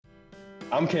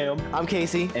I'm Cam, I'm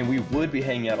Casey, and we would be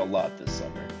hanging out a lot this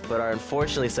summer. but are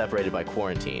unfortunately separated by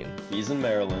quarantine. He's in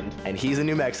Maryland, And he's in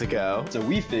New Mexico. so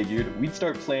we figured we'd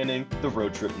start planning the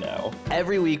road trip now,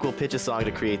 Every week we'll pitch a song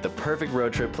to create the perfect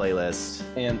road trip playlist.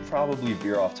 and probably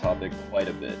veer off topic quite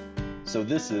a bit. So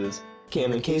this is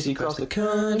Cam and Casey across the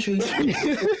country.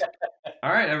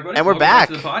 All right, everybody. And we're welcome back.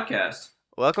 to the podcast.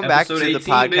 Welcome back to Episode the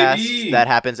 18, podcast baby. that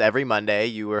happens every Monday.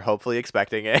 You were hopefully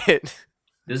expecting it.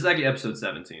 This is actually episode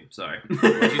 17. Sorry. What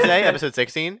did you say? Episode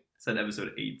 16? Said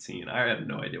episode 18. I have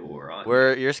no idea what we're on.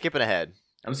 You're skipping ahead.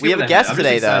 I'm we have a skipping guest ahead. I'm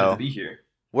today, just excited though. To be here.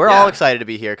 We're Yeah. all excited to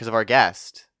be here because of our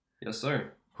guest. Yes,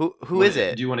 sir. Who is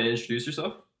it? Do you want to introduce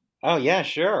yourself? Oh yeah,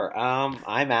 sure.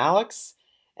 I'm Alex,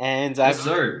 and Yes,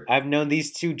 sir. I've known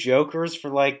these two jokers for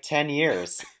like 10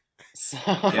 years. So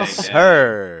Yeah.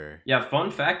 Sir. Yeah.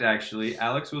 Fun fact, actually,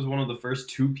 Alex was one of the first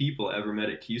two people I ever met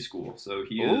at Key School, so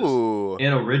he is Ooh.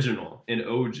 an original, an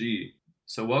OG.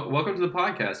 So welcome to the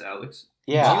podcast, Alex.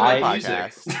 yeah, Do you like I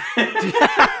music?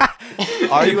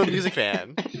 Are you a music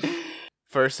fan?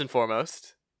 First and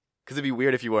foremost. Because it'd be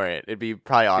weird if you weren't. It'd be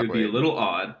probably It awkward. would be a little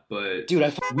odd, but dude,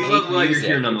 we hate love that you're music.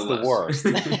 here It's nonetheless.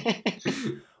 the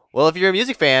worst. Well, if you're a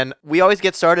music fan, we always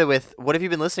get started with what have you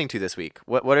been listening to this week?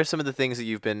 What are some of the things that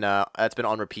you've been that's been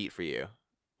on repeat for you,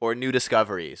 or new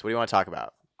discoveries? What do you want to talk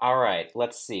about? All right,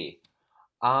 let's see.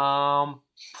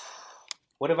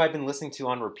 What have I been listening to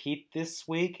on repeat this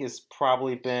week? Has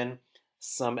probably been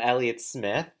some Elliott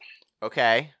Smith.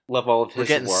 Okay, Love all of we're his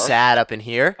getting work. sad up in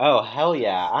here. Oh hell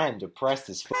yeah! I am depressed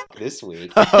as fuck this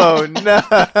week. Oh no!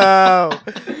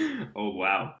 Oh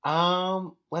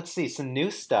wow. Let's see some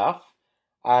new stuff.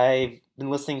 I've been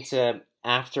listening to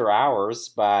After Hours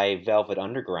by Velvet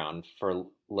Underground for a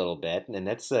little bit, and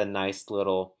it's a nice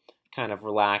little kind of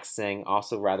relaxing,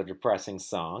 also rather depressing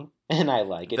song, and I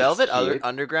like it. Velvet It's cute.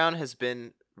 Underground has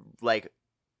been like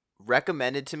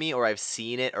recommended to me, or I've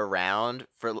seen it around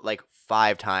for like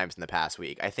 5 times in the past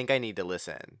week. I think I need to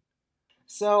listen.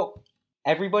 So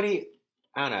everybody,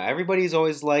 I don't know, everybody's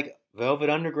always like Velvet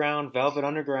Underground,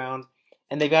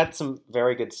 and they've got some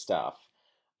very good stuff.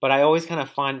 But I always kind of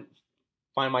find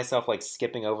myself like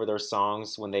skipping over their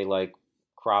songs when they like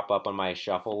crop up on my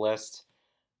shuffle list.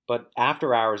 But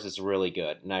After Hours is really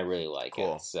good, and I really like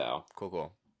Cool. it. So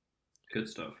Cool. Good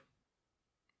stuff.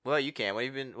 Well, you can. What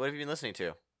have you been listening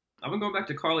to? I've been going back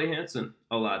to Carly Hansen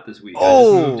a lot this week. I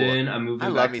Oh! just moved in. I moved I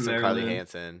in love back me to some Maryland. Carly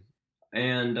Hansen.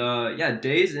 And yeah,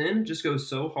 Days In just goes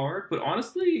so hard. But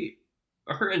honestly,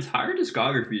 her entire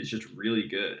discography is just really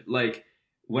good. Like,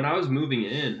 when I was moving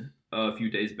in a few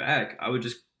days back, I would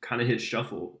just kind of hit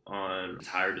shuffle on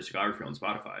entire discography on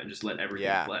Spotify and just let everything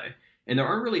Yeah. play. And there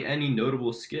aren't really any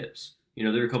notable skips. You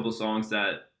know, there are a couple of songs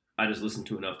that I just listen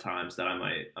to enough times that I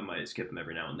might skip them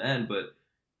every now and then. But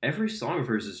every song of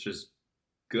hers is just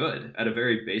good at a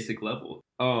very basic level.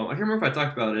 I can't remember if I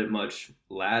talked about it much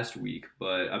last week,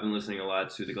 but I've been listening a lot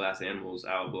to the Glass Animals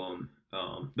album.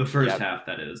 The first Yep. half,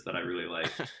 that is, that I really like.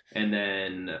 And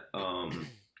then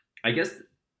I guess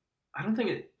I don't think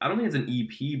it's an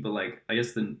EP, but like I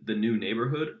guess the new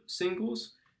Neighborhood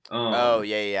singles. Oh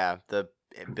yeah. The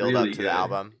build Really up to good. the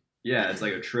album. Yeah, it's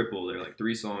like a triple. There are like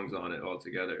 3 songs on it all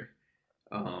together.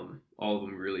 All of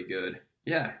them really good.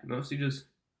 Yeah, mostly just.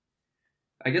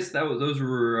 I guess those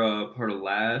were part of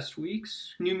last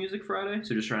week's New Music Friday.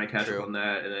 So just trying to catch True. up on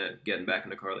that and then getting back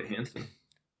into Carly Hansen.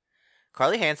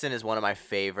 Carly Hansen is one of my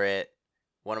favorite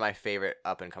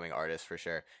up and coming artists for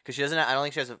sure. Because she doesn't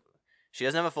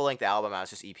have a full length album out. It's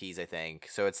just EPs, I think.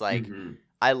 So it's like Mhm.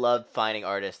 I love finding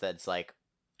artists that's like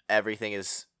everything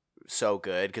is so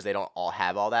good because they don't all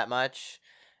have all that much.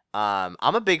 I'm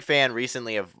a big fan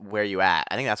recently of Where You At.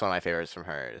 I think that's one of my favorites from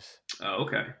hers. Oh,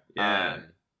 okay. Yeah.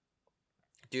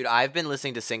 Dude, I've been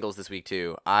listening to singles this week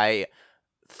too.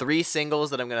 3 singles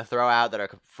that I'm going to throw out that are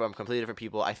from completely different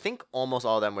people. I think almost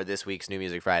all of them were this week's New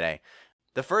Music Friday.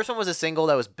 The first one was a single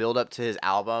that was built up to his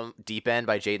album, Deep End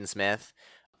by Jaden Smith.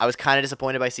 I was kind of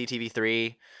disappointed by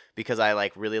CTV3 because I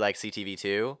really like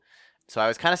CTV2. So I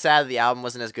was kind of sad that the album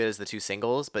wasn't as good as the 2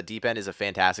 singles, but Deep End is a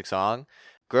fantastic song.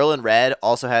 Girl in Red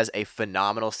also has a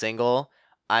phenomenal single.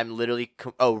 I'm literally...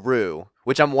 Rue,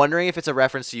 which I'm wondering if it's a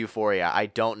reference to Euphoria. I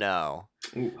don't know.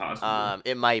 Ooh, possibly.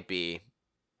 It might be.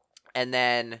 And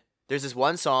then there's this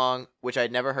one song which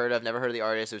I'd never heard of the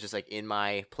artist. It was just like in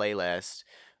my playlist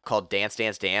called Dance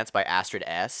Dance Dance by Astrid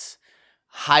S.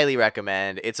 Highly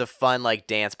recommend. It's a fun like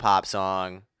dance pop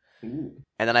song. Ooh.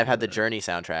 And then I've had the Journey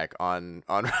soundtrack on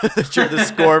the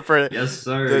score for Yes,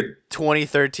 sir. the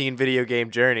 2013 video game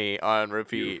Journey on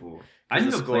repeat. Beautiful. I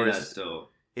need the to play score that is- still.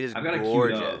 It is I've got it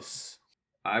queued up. gorgeous.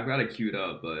 I've got it queued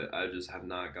up, but I just have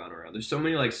not gone around. There's so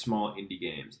many like small indie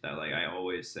games that like I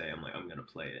always say I'm gonna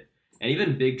play it, And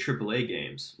even big AAA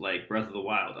games like Breath of the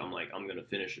Wild, I'm like, I'm gonna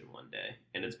finish it one day,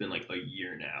 and it's been like a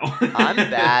year now. I'm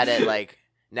bad at like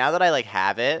now that I like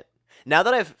have it. Now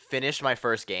that I've finished my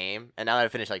first game, and now that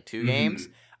I've finished like 2 games,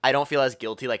 I don't feel as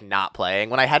guilty like not playing.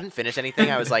 When I hadn't finished anything,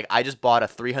 I was like, I just bought a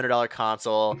 $300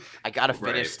 console. I gotta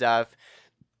finish Right. stuff.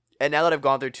 And now that I've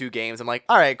gone through 2 games, I'm like,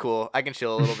 all right, cool. I can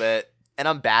chill a little bit. And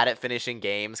I'm bad at finishing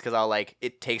games because I'll like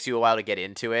it takes you a while to get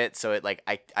into it, so it like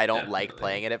I don't like Definitely.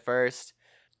 playing it at first.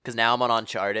 Because now I'm on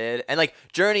Uncharted, and like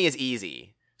Journey is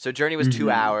easy. So Journey was 2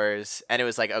 Mhm. hours, and it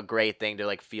was like a great thing to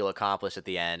like feel accomplished at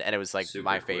the end, and it was like Super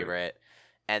my quick. favorite.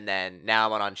 And then now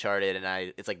I'm on Uncharted,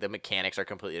 and it's like the mechanics are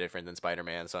completely different than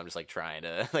Spider-Man, so I'm just like trying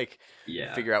to like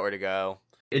Yeah. figure out where to go.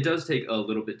 It does take a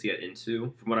little bit to get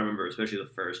into. From what I remember, especially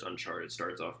the first Uncharted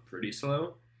starts off pretty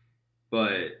slow,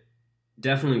 but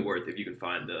definitely worth if you can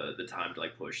find the time to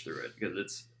like push through it, because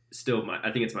it's still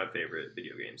I think it's my favorite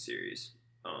video game series.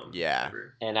 Yeah.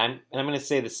 Ever. And I'm gonna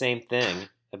say the same thing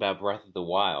about Breath of the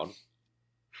Wild.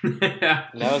 Yeah.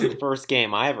 And that was the first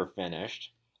game I ever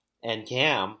finished. And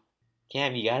Cam,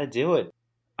 you gotta do it.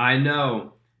 I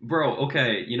know. Bro,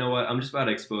 okay, you know what? I'm just about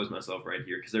to expose myself right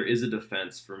here because there is a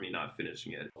defense for me not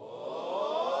finishing it.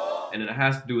 And it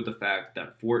has to do with the fact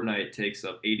that Fortnite takes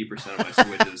up 80% of my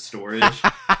Switch's storage,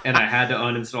 and I had to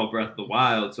uninstall Breath of the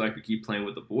Wild so I could keep playing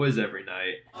with the boys every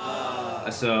night.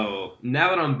 So now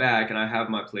that I'm back and I have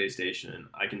my PlayStation,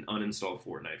 I can uninstall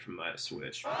Fortnite from my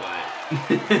Switch.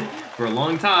 But for a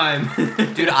long time,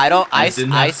 Dude, I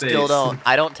didn't have still space.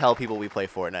 I don't tell people we play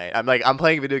Fortnite. I'm like I'm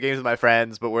playing video games with my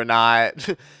friends, but we're not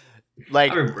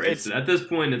like I've embraced it's it. At this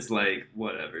point, it's like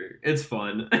whatever. It's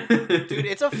fun, dude,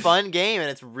 it's a fun game and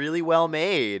it's really well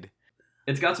made.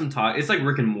 It's got some It's like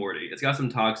Rick and Morty. It's got some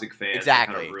toxic fans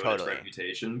Exactly, that kind of ruin totally. its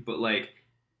reputation, but like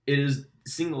it is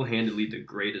single-handedly the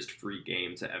greatest free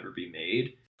game to ever be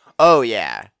made. Oh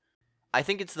yeah. I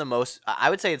think it's I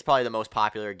would say it's probably the most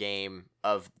popular game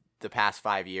of the past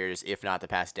 5 years, if not the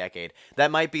past decade.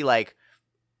 That might be like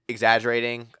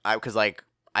exaggerating cuz like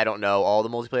I don't know all the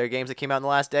multiplayer games that came out in the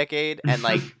last decade, and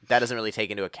like that doesn't really take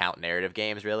into account narrative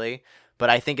games really, but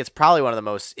I think it's probably one of the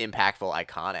most impactful,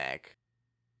 iconic.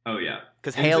 Oh yeah,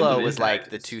 Cuz In terms Halo of was like impact,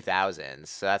 the it's- 2000s,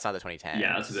 so that's not the 2010s.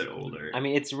 Yeah, that's a bit older. I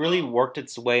mean, it's really worked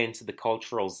its way into the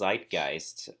cultural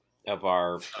zeitgeist of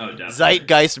our. Oh, definitely.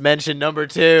 Zeitgeist mention number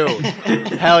 2.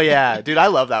 Hell yeah. Dude, I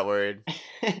love that word.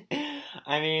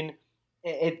 I mean,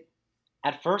 it.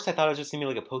 At first, I thought it was just gonna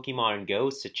be like a Pokemon Go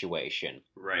situation.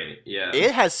 Right. Yeah.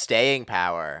 It has staying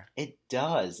power. It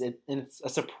does, and it's a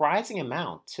surprising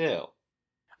amount too.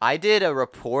 I did a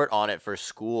report on it for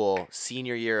school,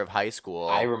 senior year of high school.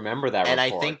 I remember that, and I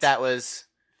report. think that was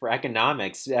for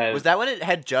economics. was that when it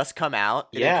had just come out?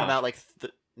 It Yeah. had come out like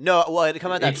no, well, it had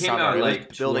come out that it came summer. out It was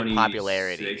like building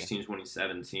popularity. 2016,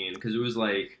 2017, because it was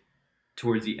like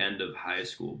towards the end of high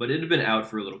school, but it had been out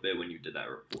for a little bit when you did that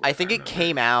report. I think it remember.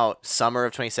 came out summer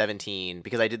of 2017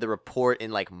 because I did the report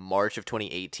in like March of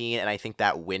 2018, and I think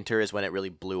that winter is when it really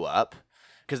blew up.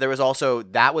 Because there was also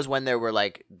that was when they were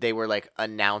like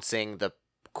announcing the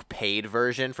paid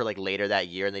version for like later that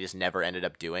year, and they just never ended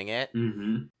up doing it.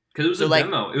 Mm-hmm. Because it was So, a like-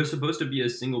 demo. It was supposed to be a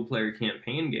single player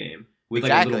campaign game with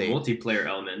Exactly. like a little multiplayer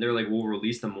element. They're like, we'll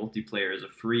release the multiplayer as a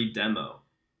free demo.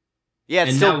 Yeah,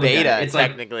 it's And still now look at it. beta It's like-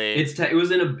 technically.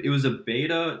 It was a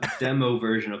beta demo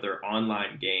version of their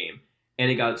online game, and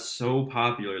it got so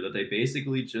popular that they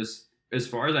basically just, as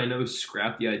far as I know,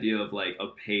 scrapped the idea of like a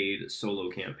paid solo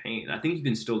campaign. I think you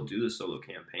can still do the solo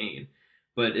campaign,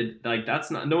 but it like that's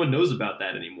not, no one knows about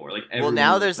that anymore. Like everyone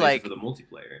now just there's, plays it like- for the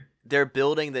multiplayer. They're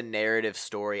building the narrative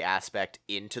story aspect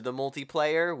into the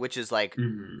multiplayer, which is like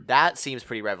Mm-hmm. that seems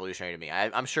pretty revolutionary to me.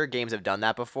 I'm sure games have done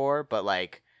that before, but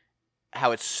like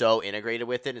how it's so integrated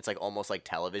with it, it's like almost like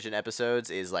television episodes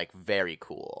is like very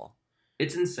cool.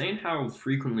 It's insane how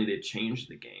frequently they change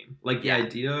the game. Like the Yeah.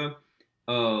 idea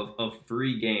of a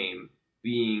free game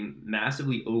being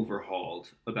massively overhauled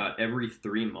about every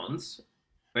 3 months,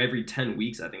 or every 10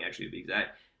 weeks, I think actually to be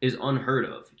exact, is unheard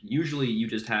of. Usually you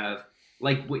just have,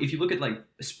 like, if you look at like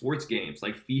sports games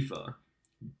like FIFA,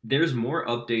 there's more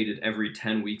updated every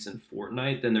 10 weeks in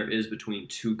Fortnite than there is between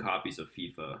 2 copies of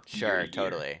FIFA. year Sure, to year.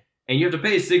 totally. And you have to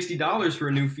pay $60 for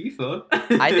a new FIFA.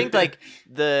 I think like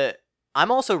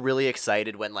I'm also really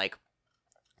excited when like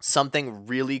something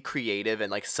really creative and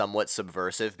like somewhat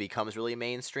subversive becomes really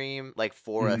mainstream, like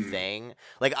for a Mhm. thing.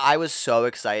 Like I was so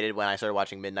excited when I started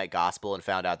watching Midnight Gospel and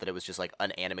found out that it was just like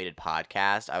an animated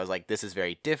podcast. I was like, this is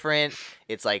very different.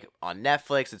 It's like on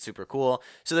Netflix. It's super cool.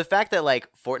 So the fact that like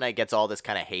Fortnite gets all this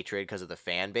kind of hatred because of the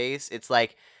fan base, it's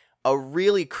like a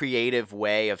really creative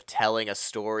way of telling a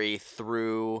story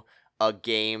through a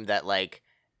game that like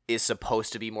is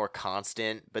supposed to be more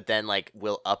constant, but then like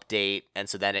will update, and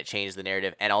so then it changes the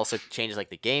narrative and also changes like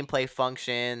the gameplay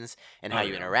functions and how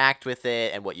you interact with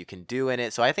it and what you can do in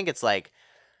it. So I think it's like,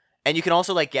 and you can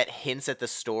also like get hints at the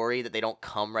story that they don't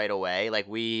come right away. Like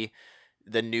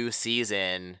the new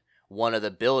season, one of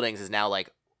the buildings is now like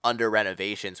under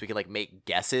renovation, so we can like make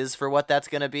guesses for what that's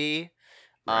gonna be.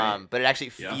 Right. But it actually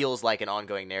feels like an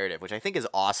ongoing narrative, which I think is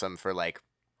awesome for like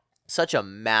such a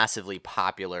massively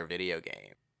popular video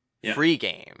game. Yeah. Free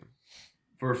game.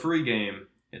 For a free game,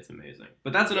 it's amazing.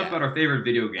 But that's enough about our favorite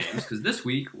video games, because this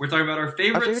week we're talking about our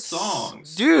favorite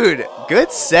songs. Dude, good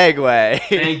segue.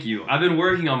 Thank you. I've been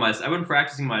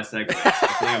practicing my segues. I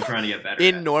think I'm trying to get better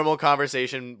In at. normal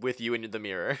conversation with you in the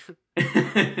mirror.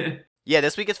 Yeah,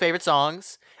 this week is favorite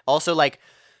songs. Also, like,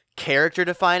 character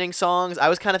defining songs. I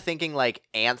was kind of thinking, like,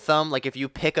 anthem. Like, if you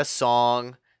pick a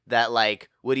song that, like,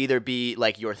 would either be,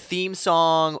 like, your theme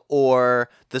song or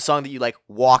the song that you, like,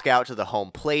 walk out to the home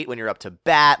plate when you're up to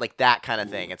bat. Like, that kind of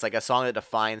thing. It's, like, a song that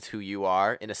defines who you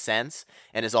are, in a sense,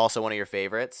 and is also one of your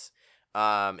favorites.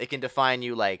 It can define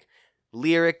you, like,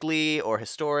 lyrically or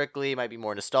historically. It might be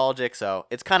more nostalgic. So,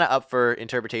 it's kind of up for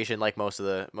interpretation, like, most of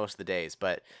the days.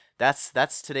 But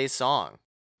that's today's song.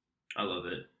 I love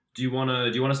it. Do you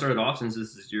wanna start it off, since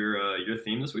this is your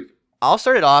theme this week? I'll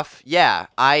start it off. Yeah,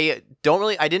 I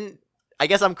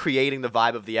guess I'm creating the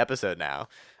vibe of the episode now.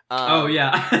 Oh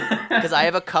yeah, because I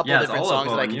have a couple Yeah, it's different all songs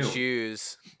that I upon can you.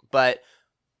 choose. But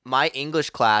my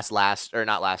English class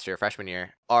freshman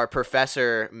year, our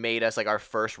professor made us like our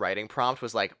first writing prompt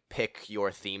was like pick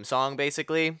your theme song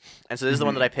basically, and so this is the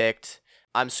one that I picked.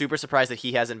 I'm super surprised that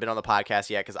he hasn't been on the podcast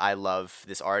yet because I love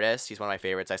this artist. He's one of my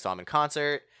favorites. I saw him in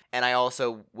concert, and I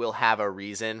also will have a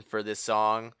reason for this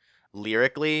song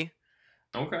lyrically.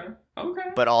 Okay.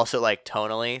 But also like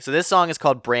tonally. So this song is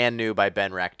called Brand New by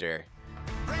Ben Rector.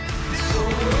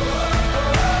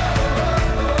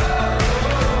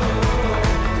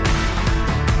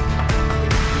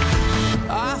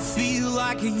 I feel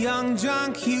like a young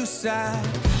John Cusack,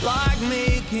 like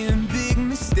making big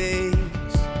mistakes.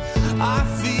 I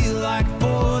feel like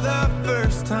for the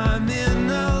first time in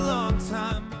a long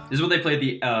time. This is what they play at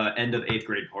the end of 8th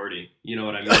grade party. You know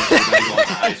what I mean? Like, everybody going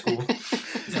to high school.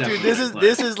 It's Dude, definitely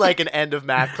this is like an end of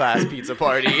math class pizza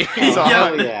party Oh, song.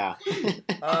 hell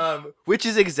yeah. Which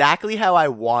is exactly how I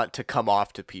want to come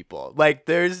off to people. Like,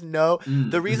 there's no.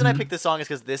 The reason I picked this song is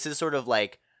because this is sort of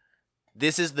like,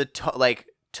 this is the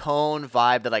tone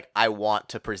vibe that like I want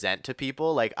to present to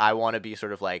people. Like, I want to be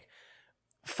sort of like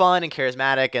fun and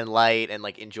charismatic and light and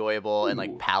like enjoyable and like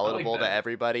Ooh, palatable I like to that.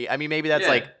 everybody. I mean, maybe that's Yeah.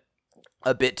 like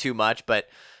a bit too much, but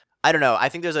I don't know. I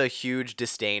think there's a huge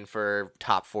disdain for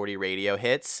top 40 radio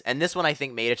hits, and this one I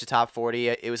think made it to top 40.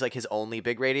 It was like his only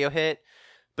big radio hit,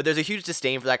 but there's a huge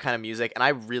disdain for that kind of music, and I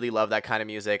really love that kind of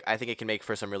music. I think it can make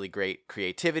for some really great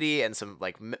creativity and some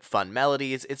like fun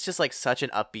melodies. It's just like such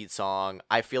an upbeat song.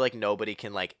 I feel like nobody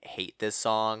can like hate this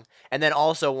song. And then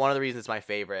also one of the reasons it's my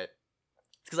favorite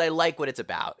is because I like what it's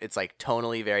about. It's like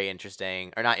tonally very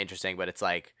interesting, or not interesting, but it's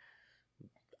like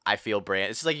I feel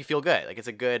it's just like you feel good. Like it's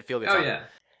a good feel good Oh song. yeah.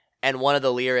 And one of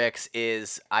the lyrics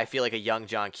is, I feel like a young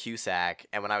John Cusack.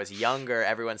 And when I was younger,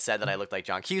 everyone said that I looked like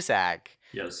John Cusack.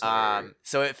 Yes.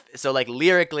 Sir. So like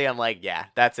lyrically, I'm like, yeah,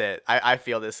 that's it. I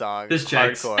feel this song. This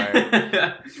checks.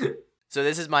 Hardcore. So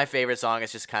this is my favorite song.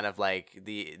 It's just kind of like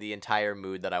the entire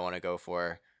mood that I want to go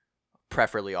for,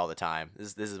 preferably all the time.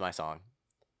 This is my song.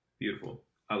 Beautiful.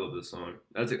 I love this song.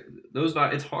 Those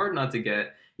vibes. It's hard not to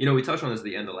get. You know, we touched on this at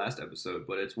the end of the last episode,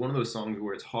 but it's one of those songs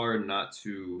where it's hard not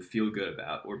to feel good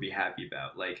about or be happy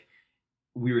about. Like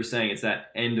we were saying, it's that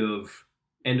end of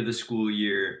the school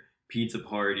year pizza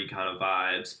party kind of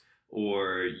vibes,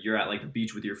 or you're at like the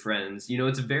beach with your friends. You know,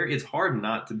 it's hard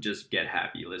not to just get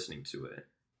happy listening to it.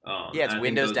 Yeah, it's and I think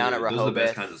Windows those Down are- at Those are the best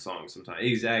Rehoboth. kinds of songs sometimes.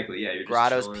 Exactly. Yeah, you're just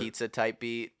Grotto's chilling. Pizza type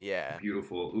beat. Yeah.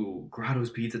 Beautiful. Ooh,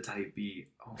 Grotto's Pizza type beat.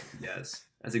 Oh, yes.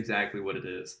 That's exactly what it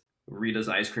is. Rita's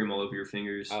ice cream all over your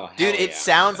fingers. Oh, hell Dude, it yeah.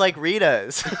 sounds like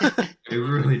Rita's. It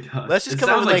really does. Let's just it come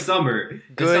up sounds with, like like, summer.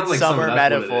 It Good sounds like summer that's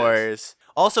what it is. metaphors.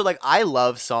 Also, like, I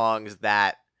love songs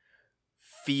that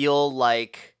feel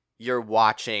like you're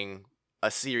watching a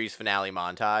series finale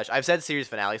montage. I've said series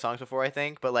finale songs before, I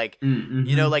think, but like,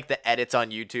 you know, like the edits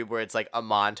on YouTube where it's like a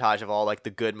montage of all like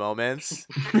the good moments.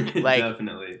 like-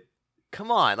 Definitely. Come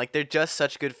on, like they're just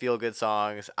such good feel good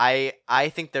songs. I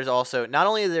think there's also not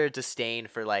only is there a disdain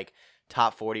for like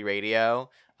top 40 radio,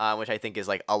 which I think is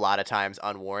like a lot of times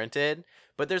unwarranted,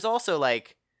 but there's also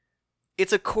like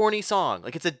it's a corny song,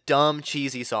 like it's a dumb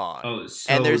cheesy song, Oh, it's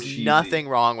so and there's cheesy. nothing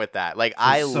wrong with that. Like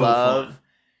I It's so love fun.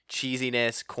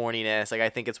 cheesiness, corniness. Like I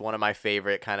think it's one of my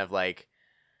favorite kind of like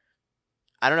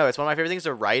I don't know. It's one of my favorite things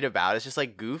to write about. It's just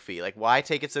like goofy. Like, why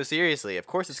take it so seriously? Of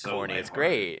course, it's So corny. It's lighthearted.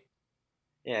 great.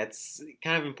 Yeah, it's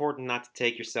kind of important not to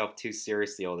take yourself too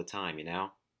seriously all the time, you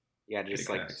know? You gotta just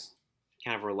Big like facts.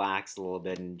 kind of relax a little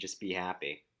bit and just be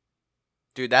happy.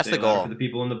 Dude, that's Stay the louder goal. for the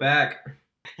people in the back.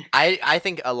 I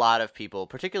think a lot of people,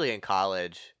 particularly in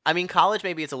college. I mean, college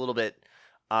maybe it's a little bit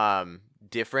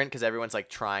different because everyone's like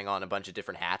trying on a bunch of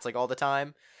different hats like all the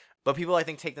time. But people, I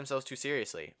think, take themselves too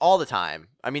seriously all the time.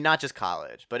 I mean, not just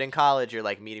college, but in college, you're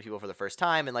like meeting people for the first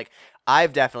time, and like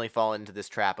I've definitely fallen into this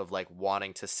trap of like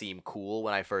wanting to seem cool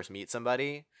when I first meet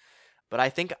somebody. But I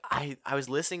think I was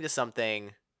listening to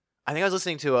something. I think I was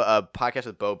listening to a podcast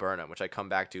with Bo Burnham, which I come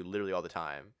back to literally all the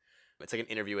time. It's like an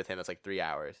interview with him. It's like 3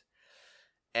 hours,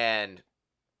 and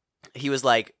he was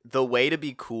like, the way to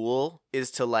be cool is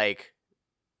to like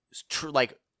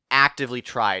like actively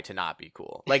try to not be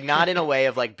cool, like not in a way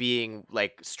of like being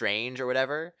like strange or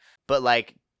whatever, but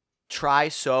like try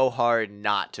so hard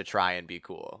not to try and be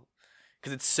cool,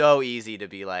 because it's so easy to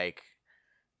be like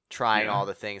trying Yeah. all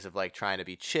the things of like trying to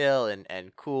be chill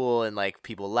and cool and like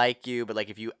people like you, but like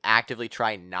if you actively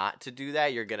try not to do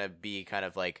that, you're gonna be kind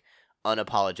of like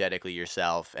unapologetically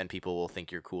yourself and people will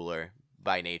think you're cooler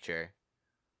by nature.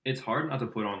 It's hard not to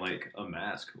put on like a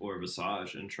mask or a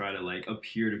visage and try to like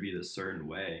appear to be this certain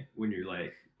way when you're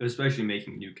like, especially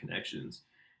making new connections.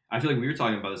 I feel like we were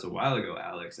talking about this a while ago,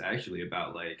 Alex, actually,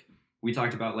 about like, we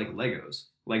talked about like Legos.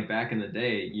 Like back in the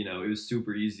day, you know, it was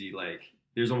super easy. Like,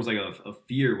 there's almost like a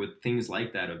fear with things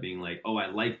like that of being like, oh,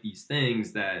 I like these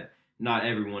things that not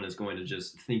everyone is going to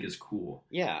just think is cool.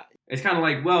 Yeah, It's kind of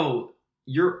like, well,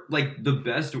 you're like the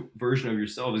best version of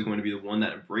yourself is going to be the one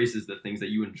that embraces the things that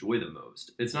you enjoy the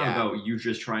most. It's not Yeah. about you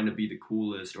just trying to be the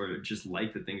coolest or just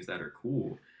like the things that are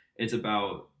cool. It's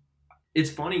about,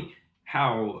 it's funny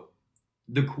how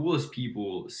the coolest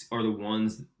people are the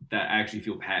ones that actually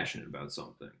feel passionate about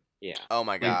something. yeah, Oh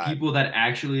my Like god. people that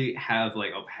actually have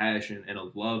like a passion and a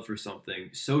love for something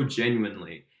so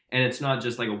genuinely. And it's not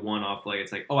just like a one-off, like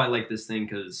it's like, oh, I like this thing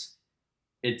because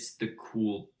it's the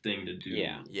cool thing to do.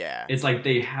 Yeah. Yeah. It's like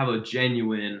they have a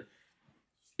genuine,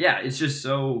 yeah, it's just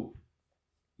so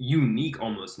unique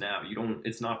almost now.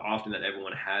 It's not often that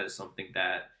everyone has something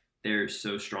that they're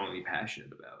so strongly passionate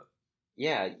about.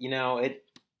 yeah. You know,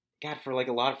 God, for like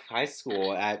a lot of high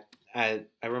school, I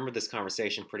remember this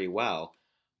conversation pretty well.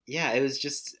 Yeah, it was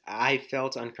just I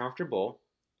felt uncomfortable,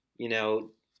 you know,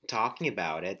 talking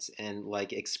about it and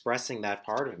like expressing that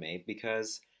part of me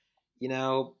because, you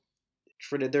know,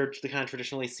 they're kind of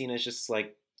traditionally seen as just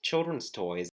like children's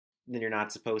toys. Then you're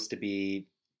not supposed to be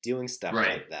doing stuff Right.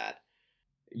 like that.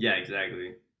 Yeah,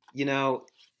 exactly. You know,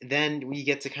 then when you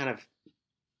get to kind of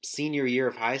senior year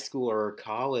of high school or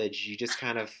college, you just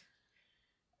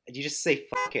say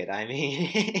fuck it. I mean,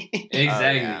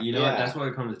 Exactly. yeah. You know, Yeah. that's what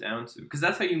it comes down to. Because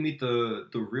that's how you meet the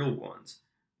real ones.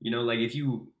 You know, like if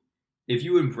you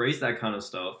embrace that kind of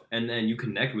stuff and then you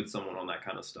connect with someone on that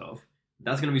kind of stuff,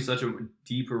 that's gonna be such a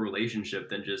deeper relationship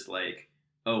than just like,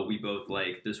 oh, we both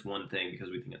like this one thing because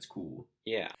we think it's cool.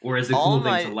 yeah, Or is it All cool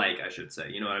my- thing to like, I should say.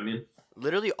 You know what I mean?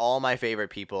 Literally all my favorite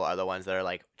people are the ones that are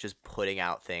like just putting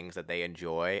out things that they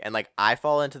enjoy, and like I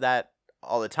fall into that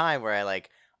all the time where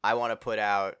I want to put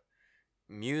out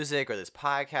music or this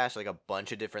podcast, like a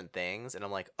bunch of different things, and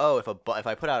I'm like, oh, if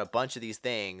I put out a bunch of these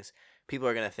things, people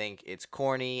are gonna think it's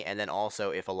corny, and then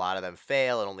also if a lot of them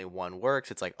fail and only one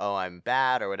works, it's like, oh, I'm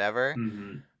bad or whatever.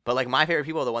 Mm-hmm. But like my favorite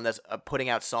people are the one that's putting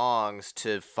out songs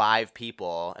to 5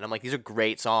 people, and I'm like, these are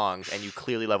great songs, and you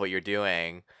clearly love what you're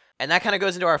doing. And that kind of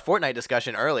goes into our Fortnite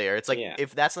discussion earlier. It's like Yeah.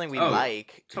 if that's something we Oh,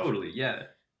 like, Totally, yeah.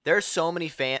 there are so many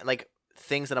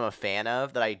things that I'm a fan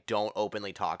of that I don't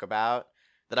openly talk about,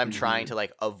 that I'm trying Mhm. to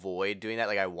like avoid doing that.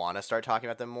 Like I want to start talking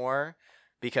about them more,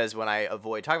 because when I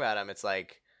avoid talking about them, it's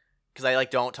like, because I like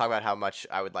don't talk about how much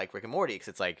I would like Rick and Morty, because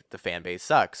it's like the fan base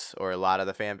sucks, or a lot of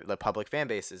the public fan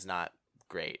base is not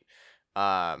great.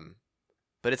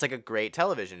 But it's like a great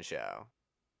television show.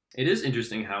 It is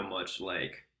interesting how much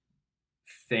like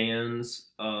fans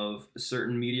of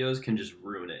certain medias can just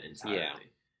ruin it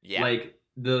entirely. Yeah. Like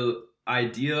the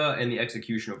idea and the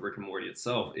execution of Rick and Morty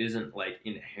itself isn't like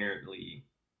inherently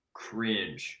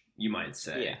cringe, you might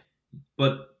say. Yeah.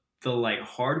 But the like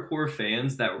hardcore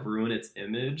fans that ruin its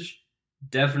image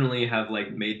definitely have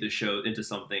like made the show into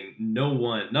something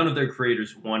none of their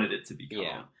creators wanted it to become.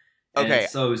 Yeah. And Okay.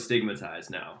 it's so stigmatized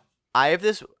now. I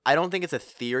don't think it's a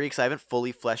theory because I haven't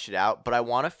fully fleshed it out, but I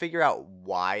want to figure out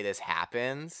why this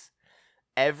happens.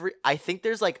 I think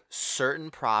there's like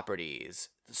certain properties,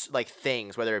 like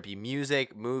things, whether it be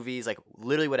music, movies, like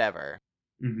literally whatever,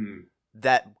 Mm-hmm.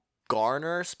 that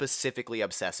garner specifically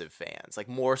obsessive fans, like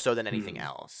more so than anything Hmm.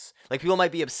 else. Like people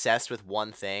might be obsessed with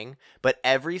one thing, but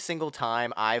every single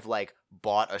time I've like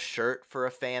bought a shirt for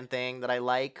a fan thing that I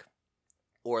like,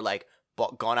 or like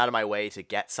gone out of my way to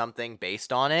get something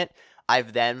based on it,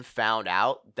 I've then found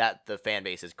out that the fan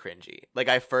base is cringy. Like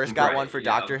I first got one Right, for yeah.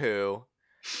 Doctor Who,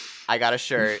 I got a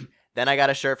shirt, then I got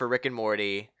a shirt for Rick and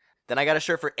Morty, then I got a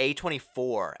shirt for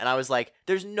A24, and I was like,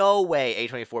 there's no way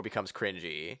A24 becomes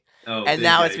cringy. Oh, And big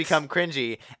now it's yikes. become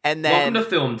cringy. And Welcome then to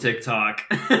film TikTok.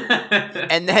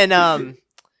 and then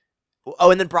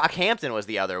and then Brockhampton was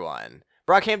the other one.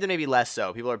 Brockhampton maybe less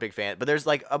so. People are big fans, but there's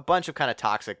like a bunch of kind of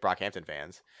toxic Brockhampton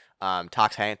fans.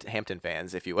 Hampton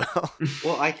fans, if you will.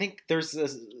 Well, I think there's a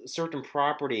certain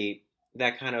property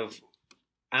that kind of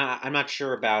I'm not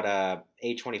sure about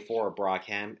A24 or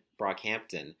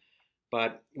Brockhampton,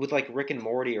 but with like Rick and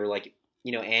Morty or like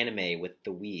anime with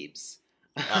the weebs,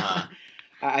 Uh-huh.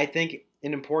 I think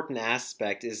an important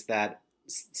aspect is that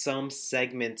some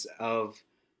segment of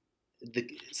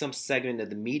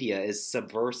the media is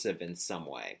subversive in some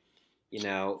way.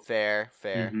 Fair.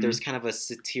 Mhm. There's kind of a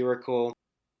satirical,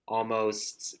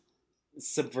 almost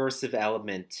subversive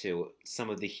element to some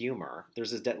of the humor.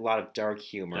 There's a lot of dark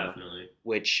humor, Definitely.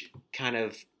 which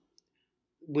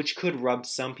could rub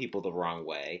some people the wrong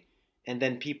way, and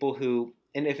then people who,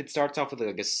 and if it starts off with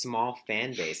like a small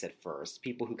fan base at first,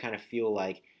 people who kind of feel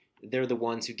like they're the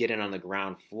ones who get in on the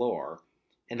ground floor,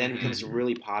 and then it becomes Mhm.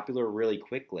 really popular really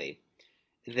quickly,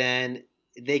 then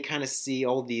they kind of see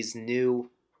all these new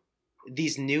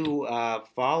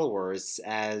followers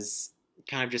as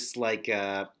kind of just like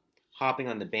hopping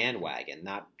on the bandwagon,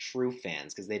 not true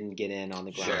fans because they didn't get in on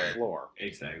the ground Sure. floor.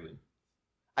 Exactly.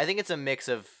 I think it's a mix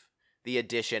of the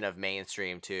addition of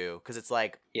mainstream too, because it's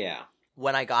like Yeah,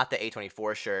 when I got the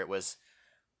A24 shirt was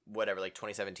whatever, like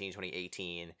 2017,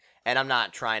 2018, and I'm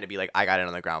not trying to be like I got it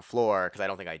on the ground floor because I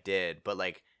don't think I did, but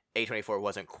like A24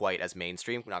 wasn't quite as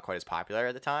mainstream, not quite as popular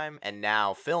at the time, and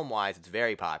now film wise it's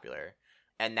very popular,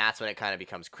 and that's when it kind of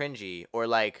becomes cringy. Or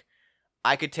like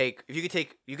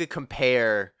you could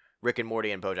compare Rick and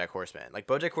Morty and BoJack Horseman. Like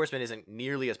BoJack Horseman isn't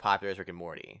nearly as popular as Rick and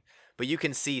Morty, but you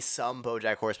can see some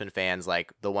BoJack Horseman fans,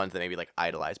 like the ones that maybe like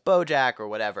idolize BoJack or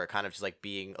whatever, kind of just like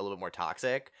being a little bit more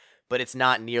toxic. But it's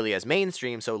not nearly as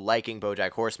mainstream, so liking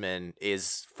BoJack Horseman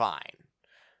is fine.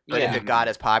 But if Yeah. it got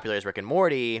as popular as Rick and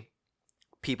Morty,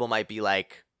 people might be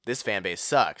like, "This fan base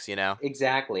sucks," you know?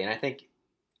 exactly. And I think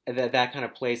that kind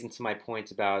of plays into my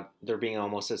point about there being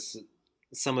almost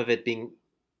some of it being,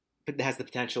 but it has the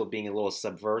potential of being a little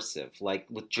subversive, like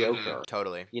with Joker.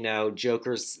 Totally.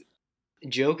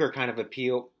 Joker kind of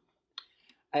appeal.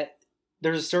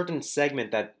 There's a certain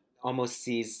segment that almost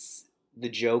sees the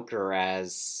Joker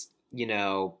as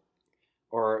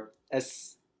or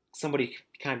as somebody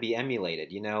kind of be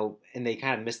emulated, and they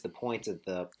kind of miss the point of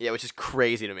Yeah, which is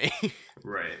crazy to me.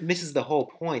 Right. misses the whole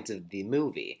point of the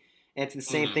movie. And it's the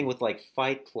same thing with like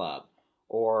Fight Club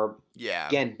or Yeah.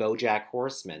 again BoJack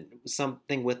Horseman,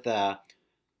 something with a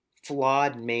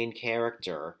flawed main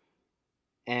character,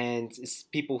 and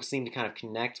people seem to kind of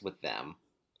connect with them.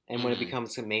 And when it Mhm.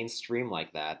 becomes a mainstream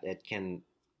like that, it can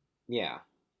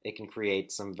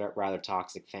create some rather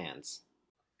toxic fans.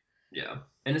 Yeah.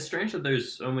 And it's strange that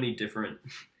there's so many different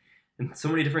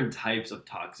types of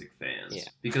toxic fans. Yeah.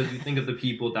 Because you think of the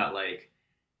people that like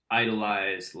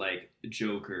idolize like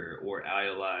Joker or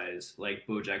idolize like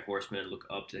BoJack Horseman, look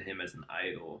up to him as an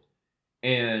idol.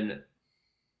 And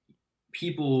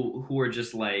people who are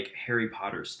just like Harry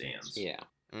Potter stans. Yeah,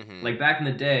 Mm-hmm. Like back in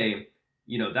the day,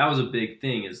 that was a big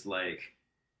thing, is like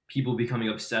people becoming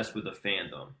obsessed with a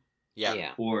fandom. yeah.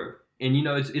 yeah, And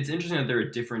it's interesting that there are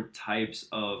different types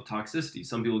of toxicity.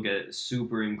 Some people get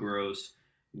super engrossed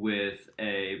with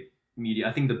a media.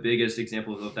 I think the biggest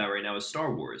example of that right now is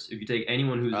Star Wars. If you take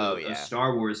anyone who's a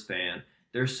Star Wars fan,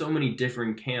 there's so many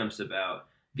different camps about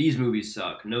these movies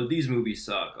suck. No, these movies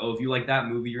suck. Oh, if you like that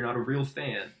movie, you're not a real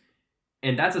fan.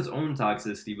 And that's its own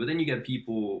toxicity. But then you get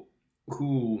people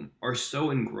who are so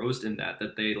engrossed in that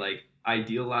they like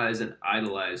idealize and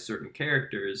idolize certain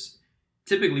characters,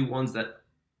 typically ones that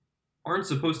aren't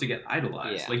supposed to get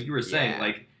idolized. Yeah. Like you were saying, Yeah.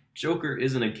 like Joker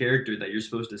isn't a character that you're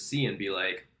supposed to see and be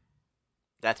like,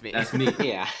 That's me. that's me.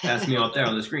 yeah. That's me up there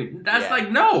on the screen. That's Yeah.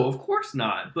 like, no, of course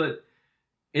not. But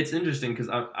it's interesting because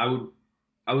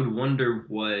I would wonder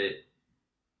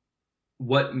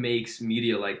what makes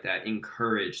media like that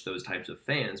encourage those types of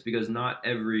fans, because not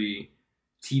every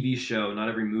TV show, not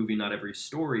every movie, not every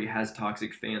story has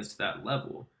toxic fans to that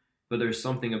level. But there's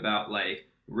something about like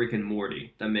Rick and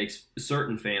Morty that makes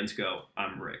certain fans go,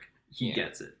 I'm Rick. He Yeah.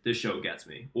 gets it. This show gets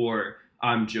me. Or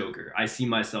I'm Joker. I see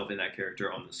myself in that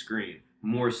character on the screen.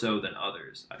 more so than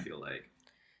others, I feel like.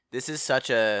 This is such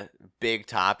a big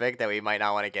topic that we might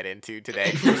not want to get into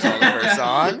today for the first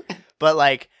song. But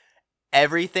like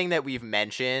everything that we've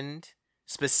mentioned,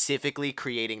 specifically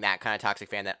creating that kind of toxic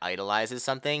fan that idolizes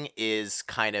something is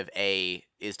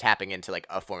tapping into like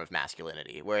a form of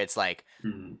masculinity, where it's like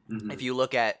if you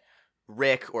look at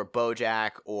Rick or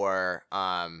BoJack or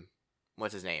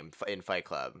what's his name in Fight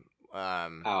Club?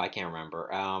 I can't remember.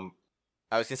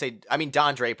 I was gonna say, I mean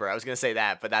Don Draper. I was gonna say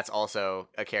that, but that's also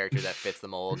a character that fits the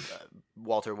mold.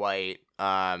 Walter White,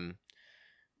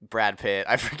 Brad Pitt.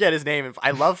 I forget his name.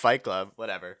 I love Fight Club.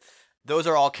 Whatever. Those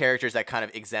are all characters that kind of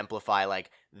exemplify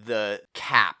like the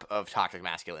cap of toxic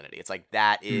masculinity. It's like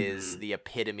that is the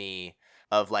epitome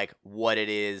of like what it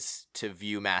is to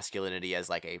view masculinity as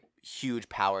like a huge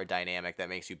power dynamic that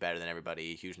makes you better than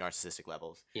everybody, huge narcissistic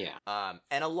levels. Yeah.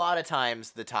 And a lot of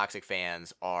times the toxic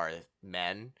fans are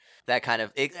men. That kind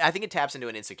of, I think it taps into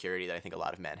an insecurity that I think a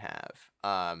lot of men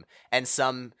have. And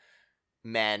some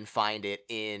men find it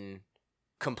in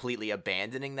completely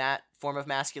abandoning that form of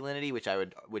masculinity, which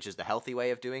is the healthy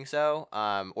way of doing so,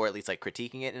 or at least like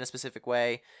critiquing it in a specific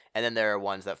way. And then there are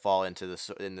ones that fall into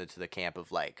the camp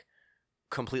of like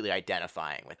completely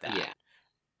identifying with that.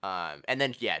 Yeah. And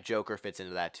then Joker fits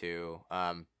into that too.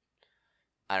 I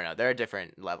don't know. There are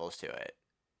different levels to it.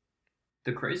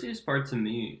 The craziest part to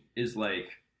me is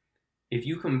like if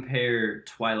you compare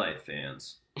Twilight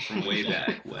fans from way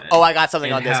back when. Oh, I got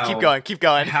something on this. Keep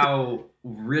going. How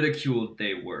ridiculed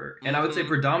they were, and I would say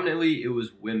predominantly it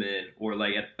was women or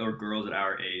girls at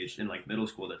our age in like middle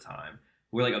school at the time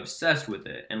who were like obsessed with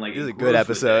it and like. This is a good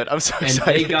episode. I'm so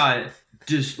excited. And they got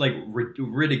just like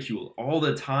ridiculed all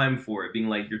the time for it, being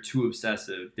like, "You're too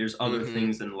obsessive. There's other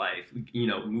things in life.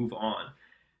 Move on."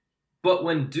 But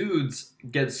when dudes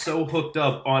get so hooked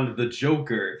up on the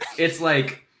Joker, it's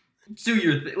like. Do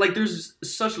your like there's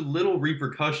such little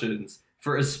repercussions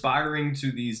for aspiring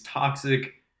to these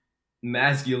toxic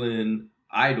masculine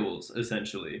idols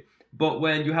essentially, but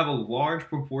when you have a large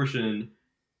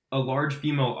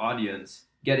female audience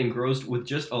get engrossed with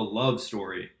just a love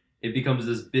story, it becomes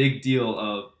this big deal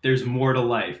of there's more to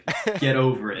life, get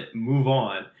over it, move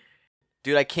on.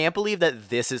 Dude, I can't believe that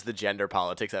this is the gender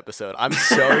politics episode. I'm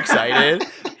so excited.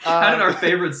 How did our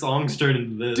favorite songs turn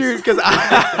into this? Dude, because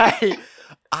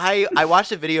I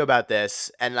watched a video about this,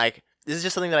 and like this is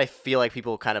just something that I feel like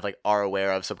people kind of like are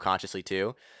aware of subconsciously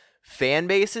too. Fan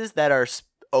bases that are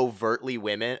overtly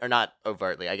women, or not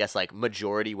overtly, I guess like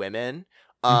majority women,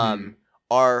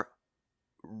 are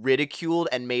ridiculed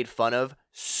and made fun of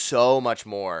so much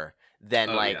more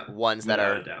than ones that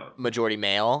are majority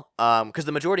male. Because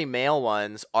the majority male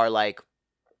ones are like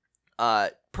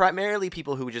primarily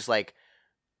people who just like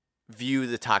view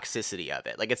the toxicity of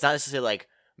it. Like it's not necessarily like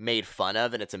made fun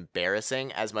of and it's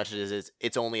embarrassing as much as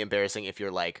it's only embarrassing if you're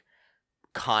like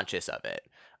conscious of it.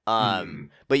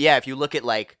 But yeah, if you look at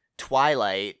like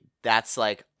Twilight, that's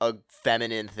like a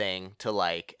feminine thing to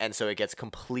like, and so it gets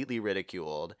completely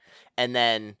ridiculed. And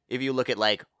then if you look at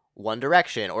like One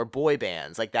Direction or boy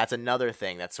bands, like that's another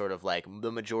thing that's sort of like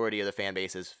the majority of the fan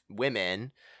base is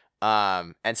women.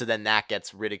 And so then that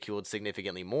gets ridiculed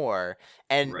significantly more.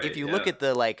 And if you look at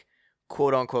the like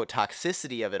quote unquote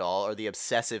toxicity of it all, or the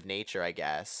obsessive nature, I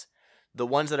guess, the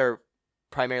ones that are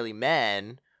primarily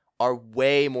men are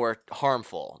way more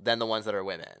harmful than the ones that are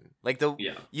women. Like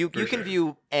you can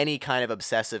view any kind of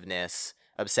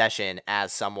obsession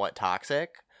as somewhat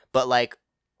toxic, but like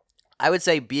I would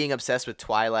say being obsessed with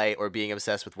Twilight or being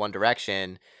obsessed with One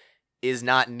Direction is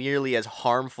not nearly as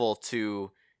harmful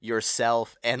to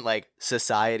yourself and like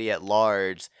society at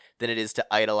large than it is to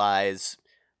idolize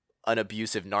an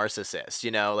abusive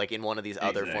narcissist, like in one of these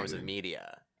other forms of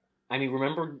media. I mean,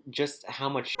 remember just how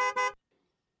much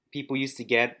people used to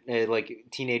get, like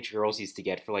teenage girls used to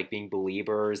get for like being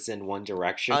believers in One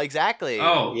Direction. Exactly.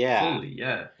 Oh, yeah. Fully,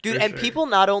 yeah. Dude, and people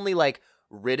not only like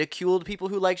ridiculed people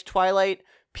who liked Twilight,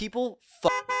 people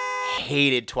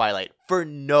hated Twilight for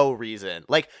no reason.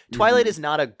 Like, Twilight is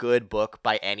not a good book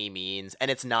by any means, and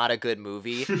it's not a good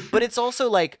movie, but it's also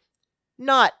like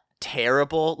not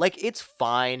terrible. Like, it's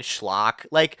fine schlock.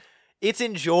 Like, it's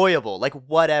enjoyable. Like,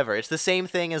 whatever. It's the same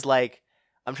thing as like,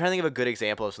 I'm trying to think of a good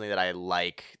example of something that I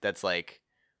like that's like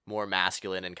more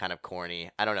masculine and kind of corny.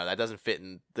 I don't know. That doesn't fit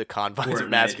in the confines of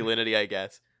masculinity, I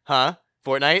guess. Huh?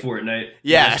 Fortnite?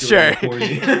 Yeah, sure.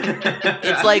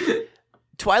 It's like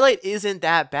Twilight isn't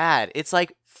that bad. It's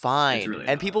like fine. Really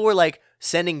and people were like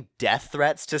sending death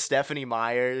threats to Stephanie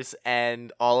Myers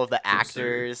and all of the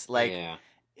actors. Like,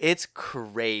 it's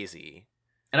crazy.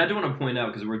 And I do want to point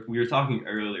out, because we were talking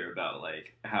earlier about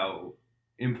like how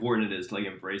important it is to like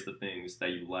embrace the things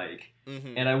that you like.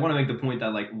 Mhm. And I want to make the point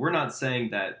that like we're not saying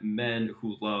that men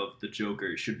who love the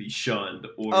Joker should be shunned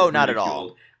or Oh, not at all.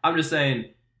 ridiculed. I'm just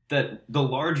saying that the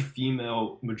large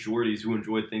female majorities who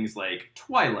enjoy things like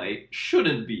Twilight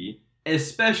shouldn't be,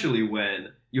 especially when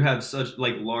you have such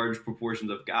like large proportions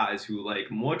of guys who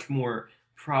like much more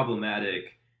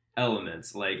problematic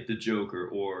elements like the Joker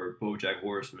or BoJack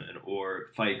Horseman or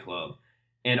Fight Club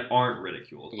and aren't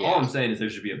ridiculed. Yeah. All I'm saying is there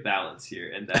should be a balance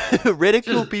here, and that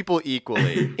Ridicule Just- people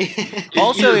equally. It's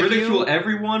Also, either if ridicule you-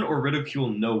 everyone or ridicule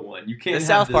no one. You can't The have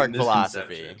South this Park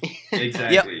misconception. philosophy.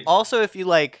 Exactly. Yeah. Also, if you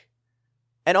like,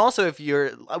 and also if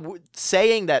you're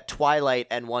saying that Twilight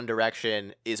and One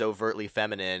Direction is overtly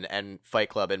feminine and Fight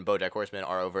Club and BoJack Horseman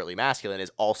are overtly masculine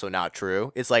is also not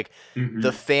true. It's like Mhm.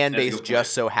 the fan That's a base good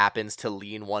just so happens to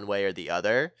lean one way or the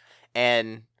other,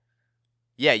 and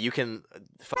yeah, you can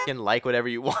fucking like whatever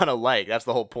you want to like. That's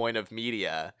the whole point of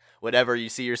media. Whatever you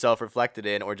see yourself reflected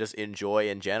in or just enjoy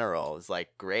in general is like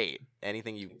great.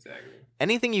 Anything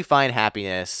you find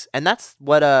happiness, and that's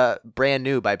what Brand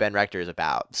New by Ben Rector is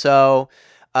about. So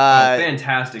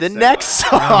Fantastic. the segue.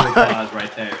 next Round song- of applause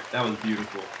right there. That was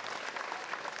beautiful.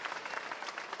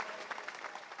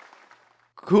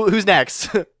 who's next?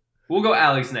 We'll go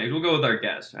Alex next. We'll go with our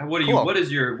guest. What do you? Cool. What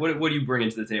is your? What do you bring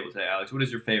into the table today, Alex? What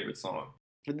is your favorite song?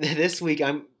 For this week,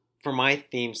 for my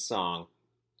theme song,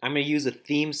 I'm gonna use a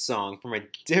theme song from a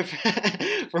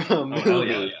different from a Oh movie. hell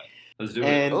yeah! Let's do it.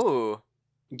 And Ooh,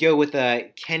 go with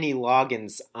Kenny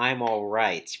Loggins' "I'm All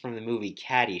Right" from the movie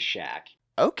Caddyshack.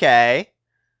 okay.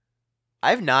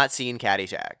 I've not seen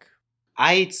Caddyshack.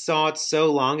 I saw it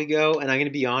so long ago, and I'm gonna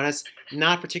be honest,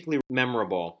 not particularly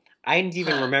memorable. I didn't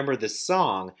even remember the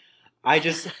song. I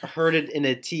just heard it in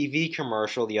a TV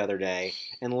commercial the other day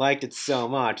and liked it so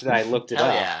much that I looked it Hell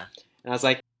up. yeah. And I was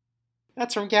like,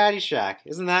 that's from Caddyshack.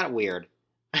 Isn't that weird?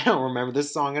 I don't remember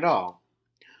this song at all.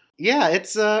 Yeah,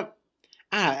 it's,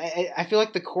 I feel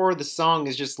like the core of the song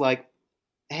is just like,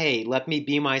 hey, let me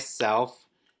be myself.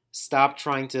 Stop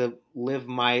trying to live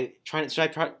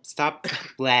stop,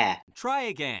 blah, Try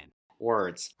again.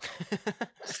 words.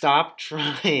 Stop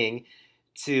trying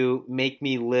to make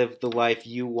me live the life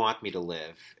you want me to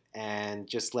live. And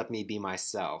just let me be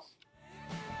myself.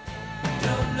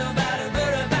 Don't nobody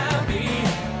worry about me.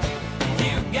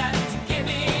 You got to give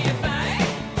me a fight.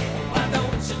 Why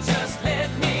don't you just let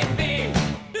me be?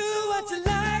 Do what you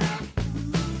like.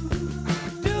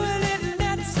 Do it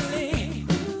naturally.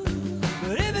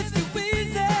 But if it's too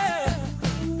easy,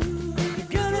 you're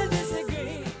gonna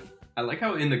disagree. I like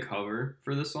how in the cover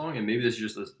for this song, and maybe this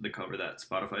is just the cover that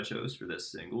Spotify chose for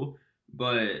this single,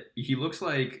 but he looks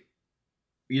like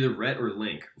either Rhett or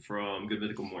Link from Good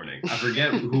Mythical Morning. I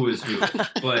forget who is who,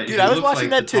 but Dude, he I was looks watching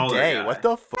like that the taller today. guy. What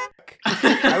the fuck?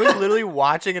 I was literally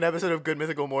watching an episode of Good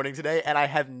Mythical Morning today, and I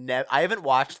haven't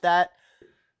watched that.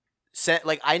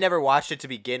 I never watched it to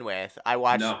begin with. I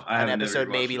watched No, I an haven't never episode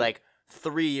watched maybe it. like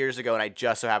 3 years ago, and I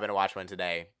just so happened to watch one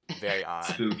today. Very odd.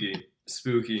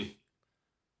 Spooky.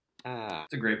 Ah.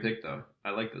 It's a great pick though.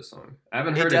 I like this song. I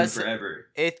haven't It heard it in does- forever.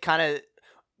 It kind of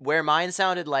where mine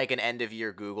sounded like an end of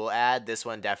year Google ad. This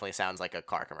one definitely sounds like a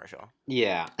car commercial.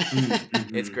 Yeah.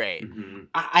 It's great. Mhm.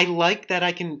 I like that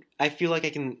I feel like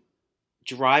I can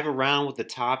drive around with the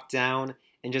top down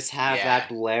and just have Yeah. that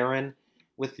blaring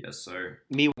with Yes, sir.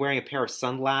 me wearing a pair of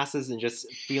sunglasses and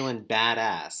just feeling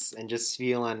badass and just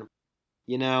feeling,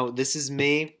 this is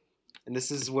me and this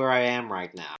is where I am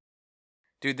right now.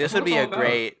 Dude, this That's what would be it's a all about.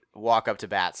 great walk up to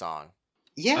bat song.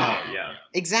 Yeah, Oh yeah.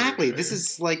 exactly. for This sure.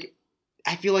 is like,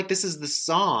 I feel like this is the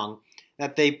song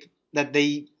that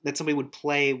somebody would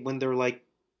play when they're like,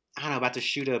 I don't know, about to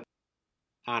shoot a.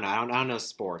 I don't know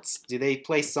sports. Do they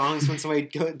play songs when somebody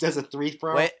does a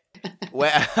 3-throw? Wait,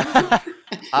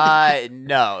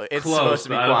 no, it's Close, supposed to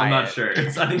be but quiet. I'm not sure. I think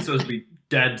it's supposed to be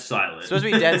dead silent. It's supposed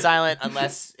to be dead silent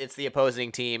unless it's the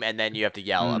opposing team, and then you have to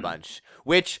yell a Mm. bunch.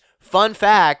 Which, fun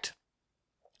fact,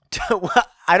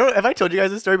 have I told you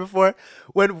guys this story before?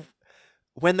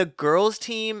 When the girls'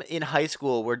 team in high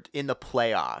school were in the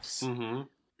playoffs, Mm-hmm.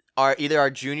 either our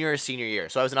junior or senior year.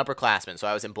 So I was an upperclassman, so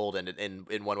I was emboldened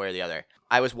in one way or the other.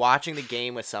 I was watching the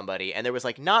game with somebody, and there was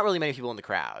like not really many people in the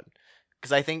crowd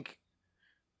because I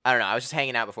don't know. I was just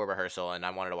hanging out before rehearsal, and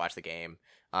I wanted to watch the game.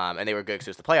 And they were good because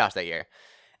it was the playoffs that year,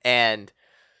 and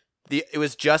it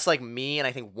was just like me and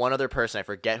I think one other person. I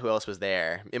forget who else was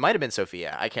there. It might have been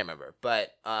Sophia. I can't remember,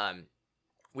 but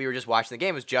we were just watching the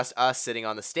game. It was just us sitting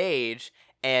on the stage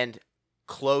and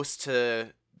close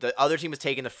to the other team was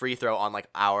taking the free throw on like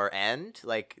our end,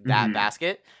 like that Mhm.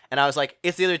 basket, and I was like,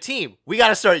 it's the other team. We got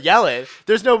to start yelling.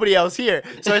 There's nobody else here.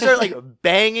 So I started like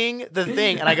banging the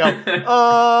thing, and I go,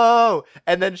 oh,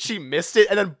 and then she missed it,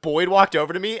 and then Boyd walked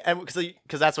over to me, and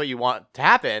because that's what you want to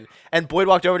happen, and Boyd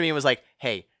walked over to me and was like,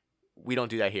 hey, we don't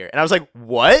do that here, and I was like,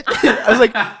 what? I was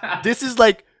like, this is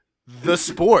like the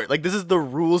sport, like this is the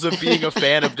rules of being a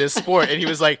fan of this sport, and he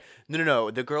was like,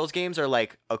 no, the girls' games are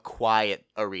like a quiet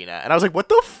arena, and I was like, what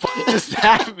the fuck does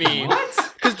that mean?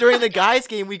 What? Because during the guys'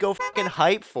 game, we go fucking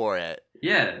hype for it.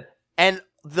 Yeah. And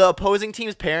the opposing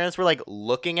team's parents were like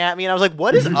looking at me, and I was like,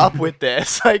 what is up with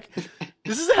this? Like,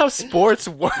 this is how sports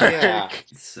work. Yeah.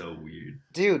 It's so weird.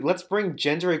 Dude, let's bring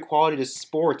gender equality to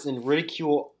sports and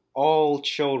ridicule all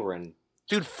children.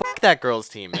 Dude, fuck that girls'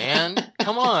 team, man.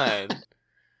 Come on.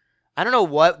 I don't know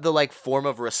what the like form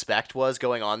of respect was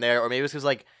going on there, or maybe it was because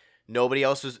like nobody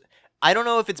else was. I don't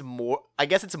know if it's more. I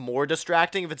guess it's more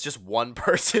distracting if it's just one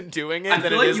person doing it. I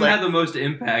than feel it like is, you had the most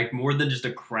impact more than just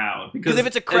a crowd. Because if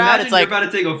it's a crowd, imagine it's like- you're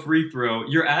about to take a free throw,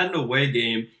 you're at an away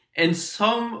game, and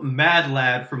some mad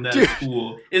lad from that Dude.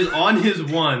 school is on his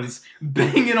ones,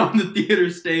 banging on the theater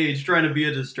stage, trying to be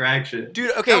a distraction.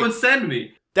 dude. Okay, That would send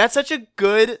me. that's such a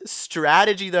good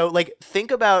strategy, though. Like,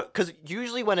 think about, because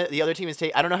usually when the other team is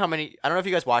I don't know if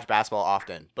you guys watch basketball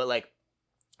often, but like,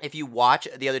 if you watch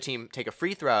the other team take a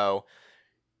free throw,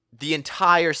 the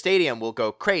entire stadium will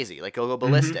go crazy, like it'll go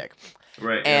ballistic,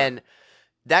 Right. and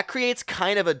that creates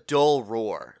kind of a dull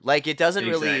roar. Like, it doesn't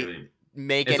really exactly.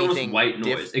 make It's anything almost white noise,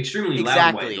 diff- extremely Exactly.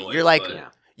 loud white noise. You're like- but- Yeah.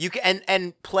 You can,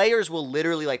 and players will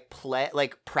literally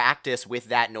practice with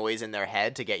that noise in their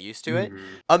head to get used to it. Mhm.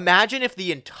 Imagine if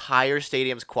the entire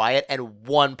stadium's quiet and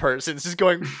one person's just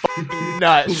going fucking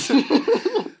nuts.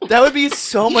 That would be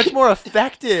so much more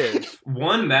effective.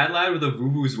 One mad lad with a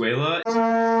vuvuzuela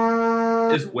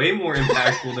is way more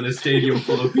impactful than a stadium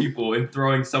full of people and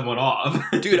throwing someone off.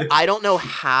 Dude, I don't know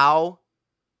how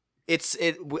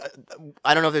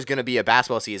I don't know if there's going to be a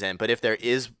basketball season, but if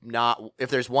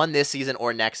there's one this season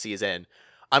or next season,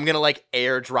 I'm going to like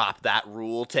airdrop that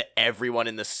rule to everyone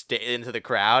in into the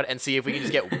crowd and see if we can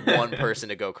just get one person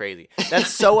to go crazy. That's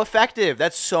so effective.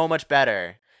 That's so much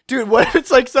better. Dude, what if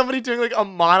it's like somebody doing like a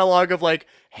monologue of like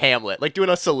Hamlet, like doing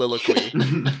a soliloquy,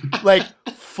 like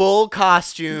full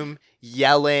costume,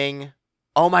 yelling.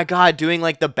 Oh my God, doing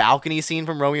like the balcony scene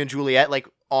from Romeo and Juliet, like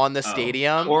on the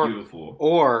stadium. Or- Beautiful.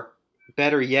 Or,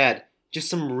 better yet, just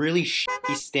some really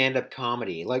shitty stand-up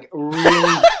comedy. Like,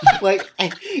 really, like,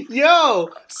 yo,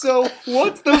 so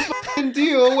what's the fucking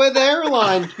deal with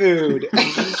airline food?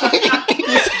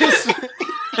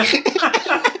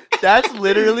 That's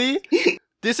literally.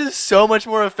 This is so much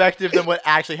more effective than what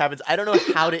actually happens. I don't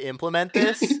know how to implement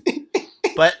this,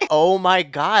 but oh my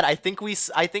God, I think we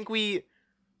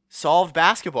solved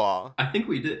basketball. I think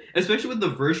we did, especially with the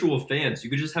virtual fans.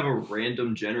 You could just have a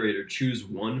random generator choose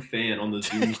one fan on the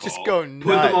Zoom call, Just go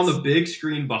put them on nuts. the big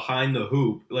screen behind the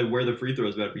hoop, like where the free throw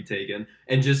is about to be taken,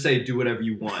 and just say do whatever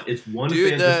you want. It's one Dude,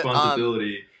 fan's the,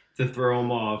 responsibility to throw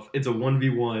them off. It's a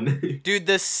 1v1. Dude,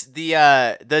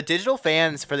 the digital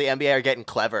fans for the NBA are getting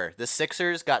clever. The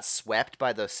Sixers got swept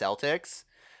by the Celtics,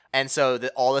 and so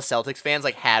all the Celtics fans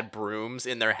like had brooms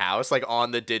in their house, like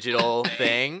on the digital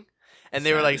thing, and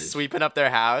they were like Savage. sweeping up their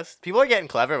house. People are getting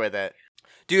clever with it.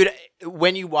 Dude,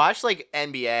 when you watch like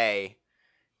NBA,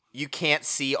 you can't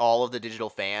see all of the digital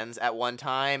fans at one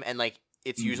time, and like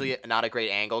it's usually not a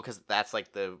great angle because that's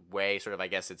like the way sort of I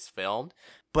guess it's filmed.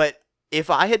 But if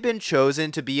I had been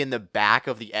chosen to be in the back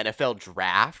of the NFL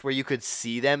draft where you could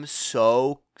see them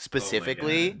so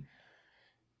specifically, Oh my God.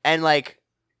 and like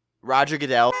Roger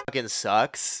Goodell fucking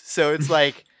sucks, so it's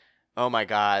like, oh my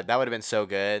God, that would have been so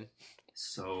good.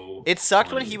 So It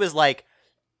sucked when funny. he was like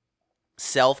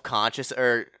self-conscious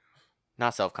or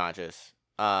not self-conscious,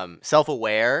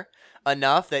 self-aware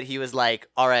enough that he was like,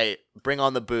 all right, bring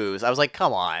on the booze. I was like,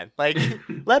 come on, like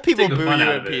let people Take the boo fun you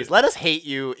out in of it. peace. Let us hate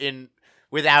you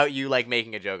without you like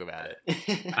making a joke about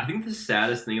it. I think the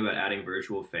saddest thing about adding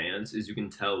virtual fans is you can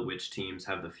tell which teams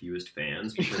have the fewest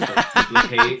fans because they'll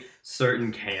duplicate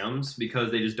certain cams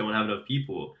because they just don't have enough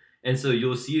people. And so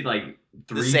you'll see like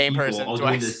three same people person all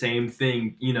doing twice. the same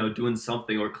thing, doing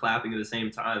something or clapping at the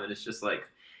same time. And it's just like,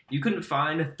 you couldn't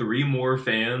find 3 more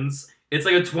fans. It's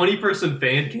like a 20-person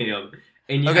fan cam.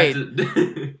 And you Okay. have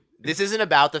to... This isn't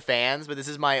about the fans, but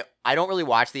I don't really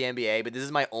watch the NBA, but this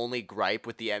is my only gripe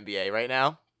with the NBA right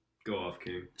now. Go off,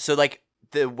 King. So like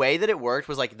the way that it worked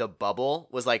was like the bubble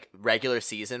was like regular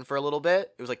season for a little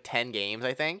bit. It was like 10 games,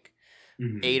 I think.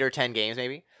 Mhm. 8 or 10 games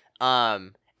maybe.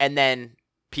 And then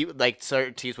people like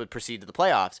certain teams would proceed to the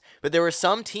playoffs. But there were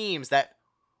some teams that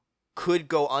could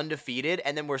go undefeated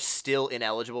and then were still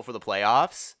ineligible for the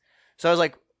playoffs. So I was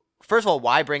like, first of all,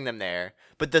 why bring them there?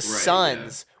 But the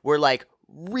Suns were like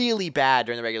really bad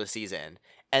during the regular season,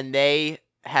 and they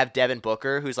have Devin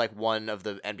Booker, who's like one of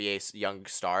the NBA's young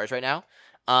stars right now.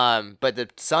 But the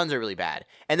Suns are really bad.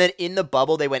 And then in the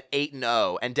bubble, they went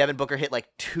 8-0, and Devin Booker hit like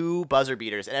 2 buzzer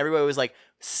beaters, and everybody was like,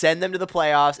 send them to the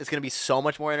playoffs. It's gonna be so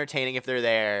much more entertaining if they're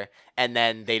there. And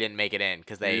then they didn't make it in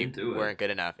because they weren't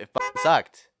good enough. It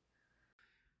sucked.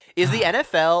 Is the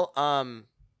NFL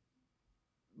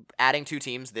adding 2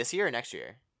 teams this year or next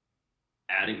year?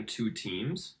 Adding 2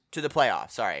 teams To the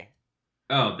playoffs, sorry.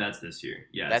 Oh, that's this year.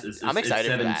 Yeah, I'm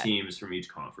excited it's 7 for that. teams from each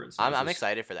conference. I'm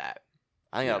excited for that.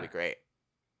 I think that'll be great.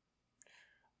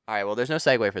 All right, well, there's no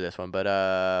segue for this one,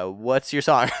 but what's your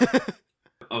song?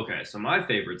 Okay, so my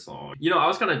favorite song. You know, I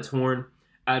was kind of torn.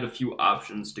 I had a few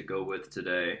options to go with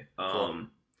today. Cool.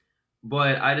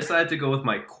 But I decided to go with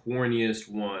my corniest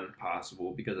one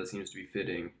possible because it seems to be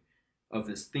fitting of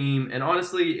this theme. And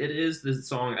honestly, it is the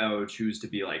song I would choose to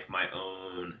be like my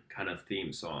own kind of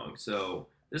theme song. So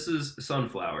this is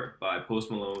Sunflower by Post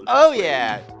Malone. Oh,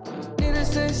 yeah. Needless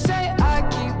to say, I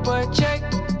keep a check.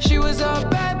 She was a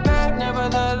bad,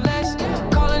 nevertheless.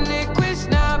 Calling it quits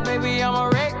now, baby, I'm a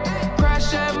wreck.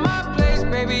 Crash at my place,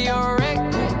 baby, you're a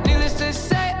wreck. Needless to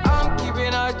say, I'm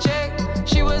keeping a check.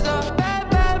 She was a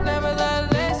bad,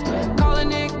 nevertheless.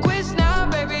 Calling it quits now,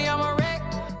 baby, I'm a wreck.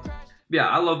 Yeah,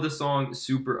 I love this song.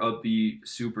 Super upbeat,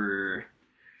 super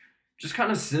just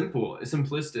kind of simple,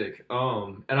 simplistic.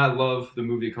 And I love the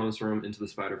movie it comes from. Into the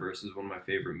Spider-Verse is one of my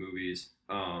favorite movies.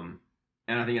 And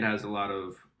I think it has a lot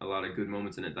of good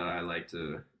moments in it that I like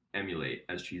to emulate,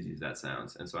 as cheesy as that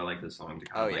sounds. And so I like this song to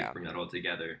kind of bring that all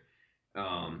together.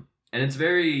 And it's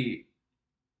very,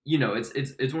 you know,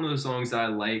 it's one of those songs that I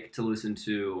like to listen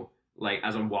to like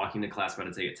as I'm walking to class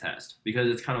about to take a test, because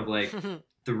it's kind of like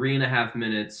 3.5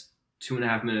 minutes,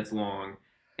 2.5 minutes long,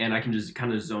 and I can just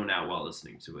kind of zone out while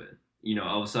listening to it. You know,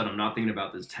 all of a sudden I'm not thinking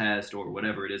about this test or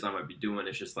whatever it is I might be doing.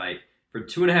 It's just like for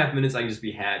 2.5 minutes I can just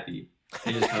be happy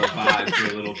and just kind of vibe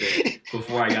for a little bit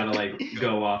before I gotta like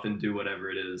go off and do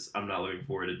whatever it is I'm not looking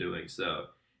forward to doing. So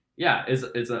yeah, it's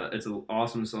an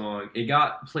awesome song. It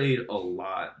got played a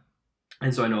lot,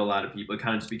 and so I know a lot of people. It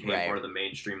kind of just became part of the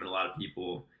mainstream, and a lot of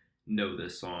people know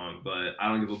this song. But I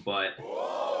don't give a butt.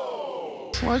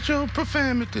 What's your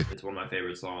profanity? It's one of my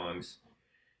favorite songs,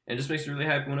 and it just makes me really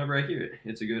happy whenever I hear it.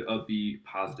 It's a good, upbeat,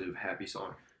 positive, happy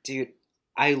song. Dude,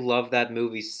 I love that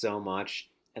movie so much,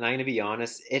 and I'm gonna be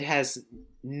honest, it has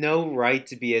no right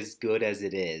to be as good as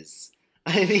it is.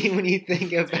 I mean, when you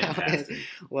think about it,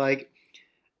 like,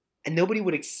 and nobody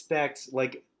would expect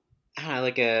like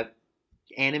a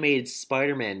animated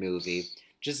Spider-Man movie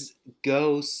just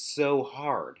go so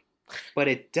hard, but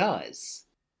it does.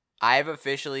 I've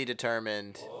officially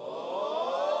determined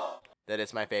that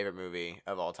it's my favorite movie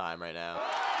of all time right now.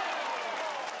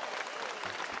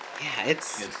 Yeah,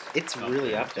 it's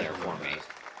really up there for me.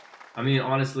 I mean,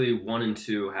 honestly, 1 and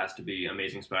 2 has to be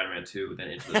Amazing Spider-Man 2, then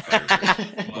Into the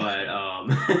Spider-Verse.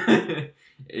 But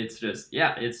it's just,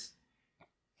 yeah, it's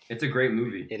a great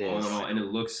movie. It is, and it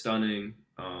looks stunning.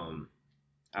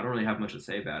 I don't really have much to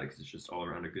say about it because it's just all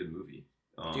around a good movie.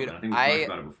 Dude, I think we talked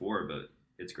about it before, but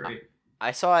it's great.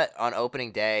 I saw it on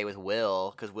opening day with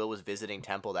Will because Will was visiting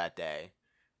Temple that day.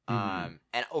 And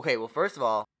okay, well, first of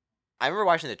all, I remember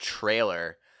watching the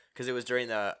trailer because it was during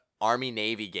the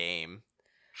Army-Navy game,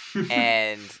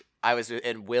 and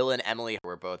and Will and Emily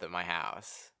were both at my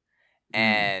house,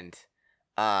 and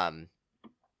so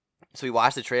we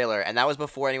watched the trailer, and that was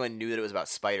before anyone knew that it was about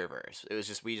Spider-Verse.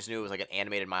 We just knew it was like an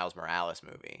animated Miles Morales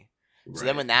movie. Right. So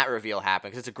then when that reveal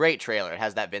happened, because it's a great trailer, it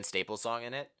has that Vince Staples song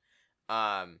in it.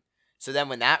 So then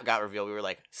when that got revealed, we were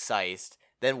like psyched.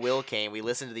 Then Will came. We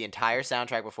listened to the entire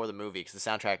soundtrack before the movie because the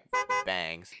soundtrack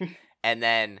bangs. And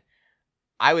then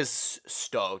I was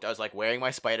stoked. I was like wearing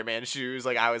my Spider-Man shoes.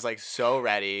 Like I was like so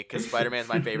ready because Spider-Man's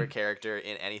my favorite character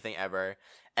in anything ever.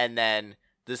 And then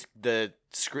the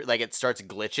screen, like it starts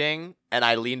glitching, and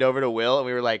I leaned over to Will and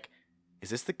we were like, is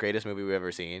this the greatest movie we've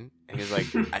ever seen? And he was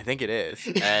like, I think it is.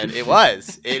 And it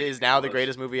was. It is now the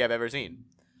greatest movie I've ever seen.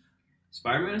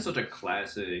 Spider-Man is such a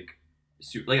classic.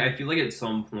 Like, I feel like at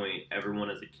some point, everyone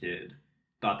as a kid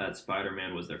thought that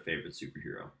Spider-Man was their favorite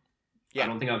superhero. Yeah. I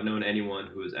don't think I've known anyone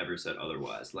who has ever said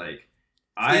otherwise. Like,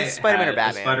 Spider-Man or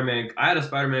Batman? I had a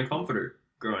Spider-Man comforter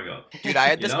growing up. Dude, I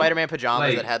had the Spider-Man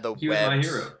pajamas that had the he webs. He was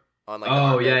my hero. On, like,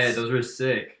 oh, yeah, those were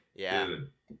sick. Yeah. Dude.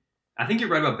 I think you're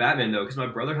right about Batman, though, because my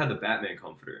brother had the Batman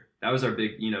comforter. That was our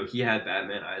big, he had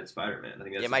Batman, I had Spider-Man. I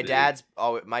think that's my dad's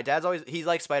always, he's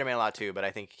like Spider-Man a lot too, but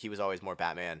I think he was always more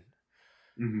Batman.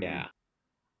 Mm-hmm. Yeah.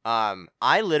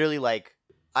 I literally like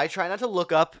I try not to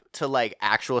look up to like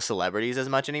actual celebrities as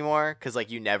much anymore because like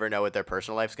you never know what their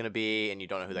personal life's gonna be and you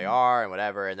don't know who they are and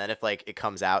whatever. And then if like it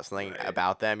comes out something Right.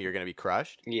 about them, you're gonna be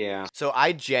crushed. Yeah. So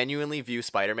I genuinely view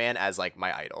Spider-Man as like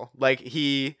my idol. Like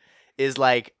he is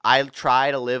like I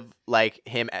try to live like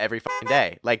him every fucking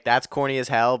day. Like that's corny as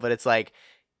hell, but it's like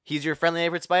he's your friendly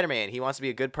neighborhood Spider-Man. He wants to be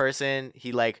a good person.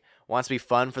 He like wants to be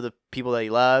fun for the people that he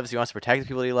loves. He wants to protect the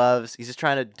people that he loves. He's just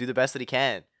trying to do the best that he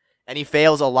can. And he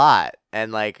fails a lot.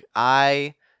 And like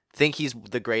I think he's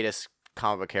the greatest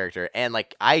comic book character. And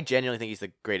like I genuinely think he's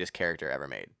the greatest character ever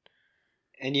made.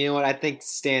 And you know what? I think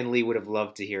Stan Lee would have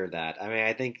loved to hear that. I mean,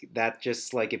 I think that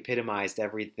just like epitomized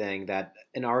everything that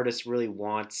an artist really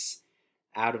wants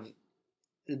out of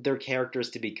their characters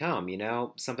to become, you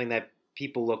know? Something that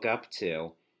people look up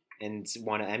to and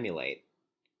want to emulate.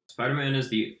 Spider-Man is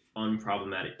the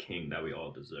unproblematic king that we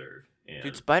all deserve. And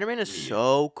Dude, Spider-Man is we-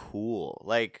 so cool.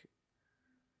 Like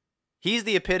he's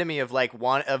the epitome of like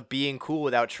of being cool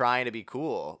without trying to be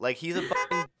cool. Like he's a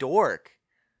fucking dork.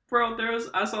 Bro,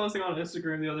 I saw this thing on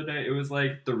Instagram the other day. It was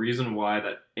like the reason why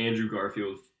that Andrew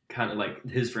Garfield kind of like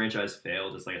his franchise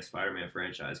failed as like a Spider-Man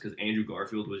franchise because Andrew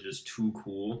Garfield was just too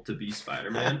cool to be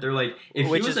Spider-Man. They're like, if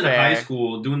Which he was is in high fair.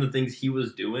 school doing the things he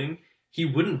was doing, he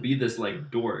wouldn't be this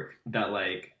like dork that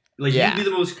like Yeah. he'd be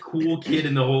the most cool kid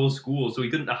in the whole school, so he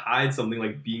couldn't hide something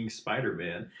like being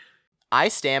Spider-Man. I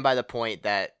stand by the point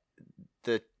that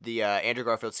the Andrew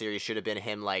Garfield series should have been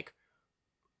him like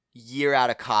year out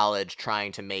of college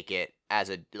trying to make it as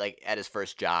a like at his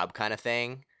first job kind of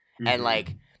thing. And Mhm.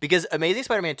 like because Amazing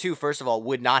Spider-Man 2 first of all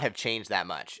would not have changed that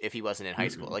much if he wasn't in high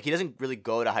school. Mhm. Like he doesn't really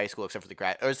go to high school except for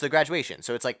it's the graduation.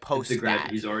 So it's like It's post the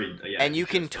that. he's already And you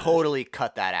he's can just finished. totally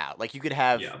cut that out. Like you could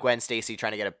have Yeah. Gwen Stacy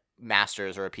trying to get a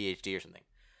master's or a PhD or something.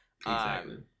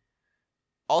 Exactly.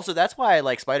 Also, that's why I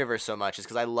like Spider-Verse so much is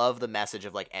because I love the message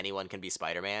of like anyone can be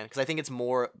Spider-Man. Because I think it's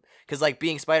more because like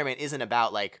being Spider-Man isn't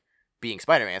about like being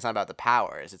Spider-Man. It's not about the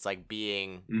powers. It's like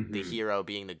being the Mhm. hero,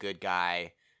 being the good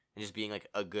guy, and just being like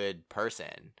a good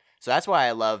person. So that's why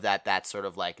I love that that's sort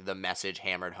of like the message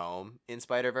hammered home in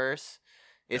Spider-Verse.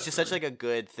 It's just such like a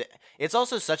good thing. It's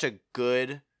also such a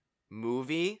good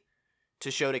movie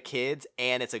to show to kids,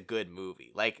 and it's a good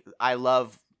movie. Like I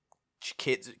love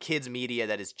kids media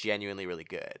that is genuinely really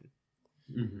good.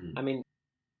 Mhm. I mean,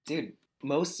 dude,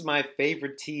 most of my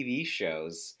favorite TV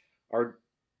shows are,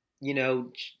 you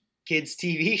know, kids'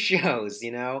 TV shows, you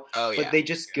know? Oh But they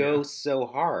just go Yeah. so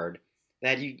hard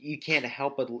that you can't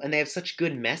help but, and they have such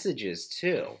good messages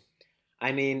too.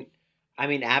 I mean,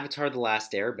 Avatar: The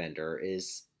Last Airbender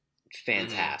is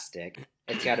fantastic.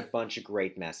 It's got a bunch of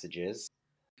great messages.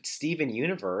 Steven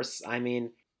Universe, I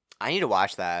mean, I need to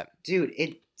watch that. dude,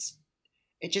 it's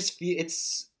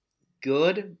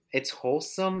good. It's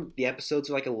wholesome. The episodes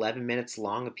are like 11 minutes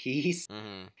long a piece,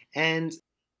 Hmm. and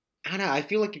I don't know. I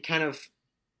feel like it kind of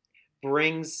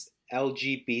brings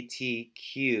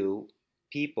LGBTQ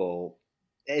people.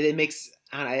 It makes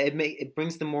I don't know. It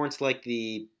brings them more into like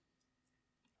the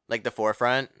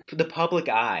Forefront. public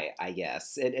eye, I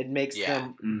guess. It makes Yeah.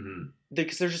 them Mhm.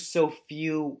 because there's just so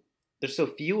few. There's so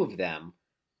few of them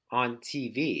on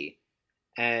TV,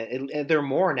 and there are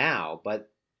more now. But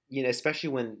you know, especially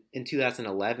when in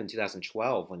 2011,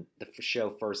 2012, when the show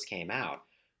first came out,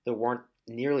 there weren't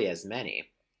nearly as many,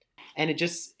 and it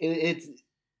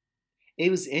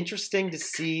was interesting to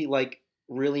see like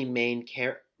really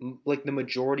like the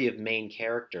majority of main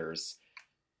characters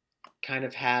kind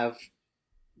of have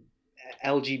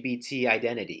LGBT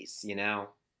identities, you know?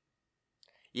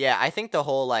 Yeah, I think the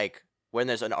whole like when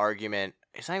there's an argument,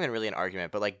 it's not even really an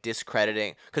argument, but like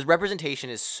discrediting because representation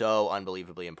is so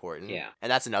unbelievably important. Yeah.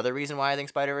 and that's another reason why I think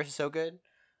Spider-Verse is so good.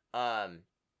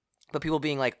 But people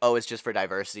being like, "Oh, it's just for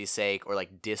diversity's sake," or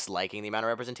like disliking the amount of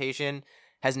representation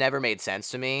has never made sense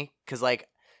to me because like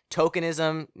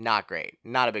tokenism, not great,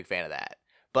 not a big fan of that.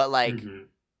 But like Mhm.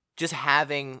 just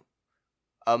having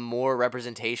a more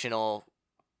representational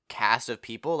cast of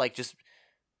people like just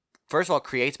first of all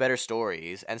creates better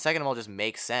stories and second of all just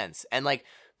makes sense. And like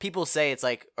people say it's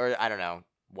like, or I don't know,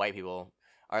 white people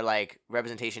are like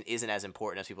representation isn't as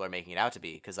important as people are making it out to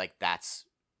be because like that's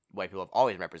white people have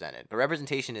always represented, but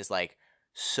representation is like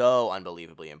so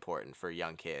unbelievably important for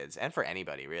young kids and for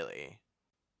anybody really.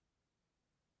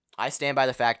 I stand by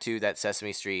the fact too that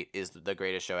Sesame Street is the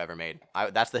greatest show ever made.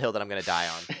 That's the hill that I'm gonna die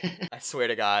on. I swear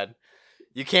to God.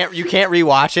 You can't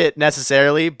rewatch it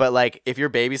necessarily, but like if you're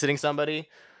babysitting somebody,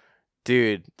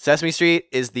 dude, Sesame Street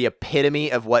is the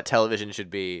epitome of what television should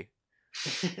be.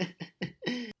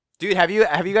 Dude, have you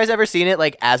guys ever seen it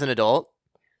like as an adult?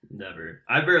 Never.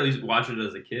 I barely watched it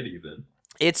as a kid even.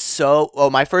 It's so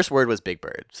my first word was Big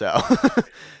Bird. So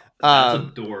That's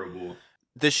adorable.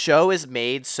 the show is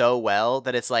made so well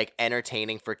that it's like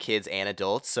entertaining for kids and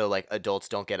adults, so like adults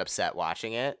don't get upset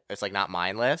watching it. It's like not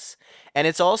mindless. And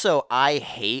it's also, I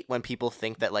hate when people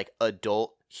think that like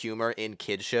adult humor in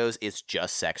kids shows is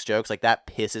just sex jokes. Like that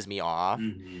pisses me off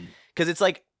because it's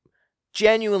like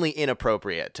genuinely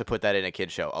inappropriate to put that in a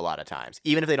kid show a lot of times,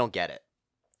 even if they don't get it.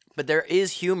 But there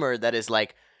is humor that is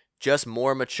like just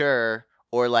more mature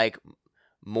or like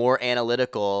more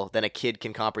analytical than a kid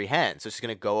can comprehend. So it's just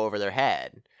going to go over their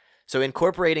head. So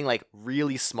incorporating like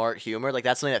really smart humor, like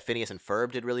that's something that Phineas and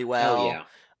Ferb did really well. Hell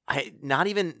yeah.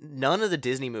 None of the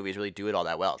Disney movies really do it all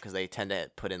that well because they tend to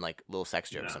put in like little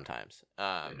sex jokes sometimes.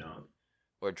 I know.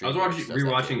 Or I was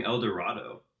rewatching El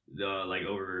Dorado, like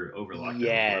over lockdown.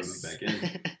 Yes. Back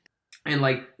in. And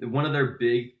like one of their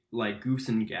big like goofs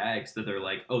and gags that they're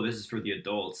like, oh, this is for the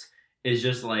adults, is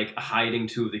just like hiding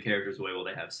two of the characters away while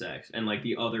they have sex, and like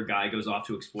the other guy goes off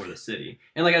to explore the city.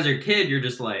 And like as a kid, you're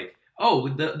just like, oh,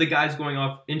 the guy's going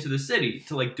off into the city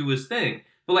to like do his thing.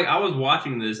 But like I was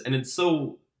watching this, and it's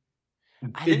so.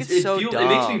 I think it's so dumb. It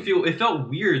makes me feel. It felt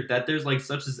weird that there's like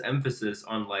such this emphasis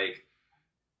on like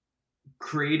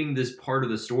creating this part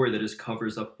of the story that just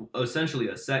covers up essentially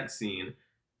a sex scene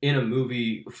in a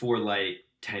movie for like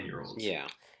 10-year-olds. Yeah.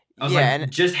 I was like,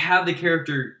 just have the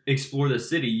character explore the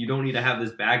city. You don't need to have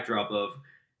this backdrop of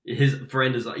his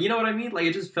friend is, you know what I mean? Like,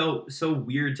 it just felt so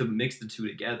weird to mix the two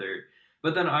together.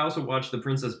 But then I also watched The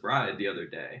Princess Bride the other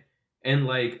day. And,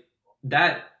 like,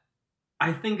 that,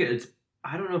 I think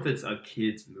I don't know if it's a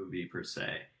kid's movie per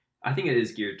se. I think it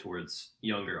is geared towards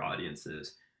younger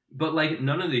audiences. But, like,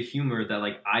 none of the humor that,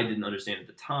 like, I didn't understand at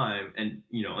the time and,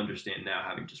 you know, understand now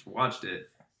having just watched it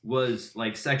was,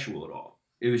 like, sexual at all.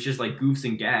 It was just like goofs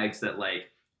and gags that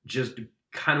like just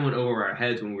kind of went over our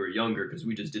heads when we were younger because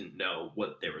we just didn't know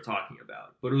what they were talking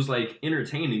about. But it was like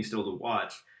entertaining still to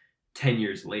watch 10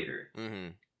 years later.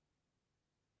 Mm-hmm.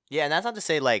 Yeah, and that's not to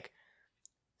say like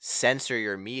censor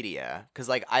your media because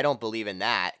like I don't believe in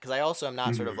that because I also am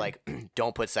not sort of like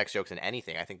don't put sex jokes in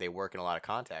anything. I think they work in a lot of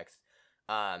contexts,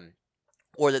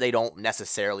 or that they don't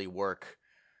necessarily work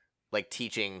like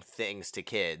teaching things to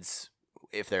kids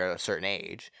if they're a certain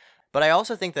age. But I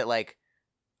also think that, like,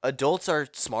 adults are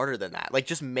smarter than that. Like,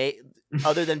 just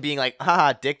other than being like,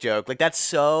 haha, dick joke. Like, that's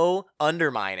so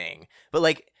undermining. But,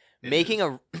 like,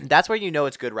 that's where you know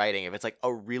it's good writing, if it's, like,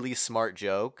 a really smart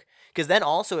joke. Because then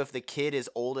also, if the kid is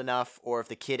old enough or if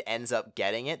the kid ends up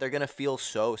getting it, they're going to feel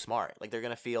so smart. Like, they're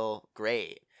going to feel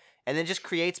great. And then just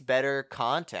creates better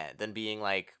content than being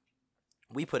like,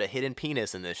 we put a hidden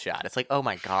penis in this shot. It's like, oh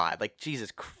my God. Like,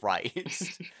 Jesus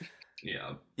Christ.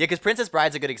 Yeah. Yeah, because Princess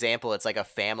Bride's a good example. It's like a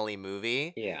family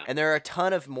movie. Yeah. And there are a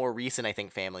ton of more recent, I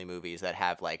think, family movies that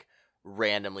have like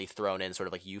randomly thrown in sort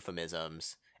of like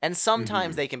euphemisms. And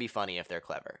sometimes they can be funny if they're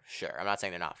clever. Sure. I'm not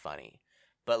saying they're not funny.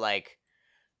 But like,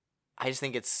 I just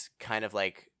think it's kind of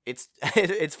like, it's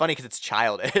funny because it's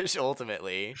childish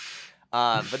ultimately.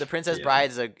 But The Princess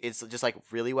Bride it's just like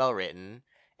really well written.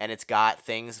 And it's got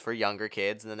things for younger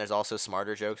kids. And then there's also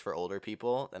smarter jokes for older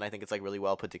people. And I think it's like really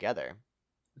well put together.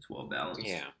 It's well balanced.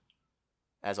 Yeah.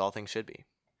 As all things should be.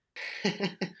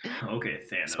 Okay,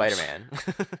 Thanos. Spider-Man.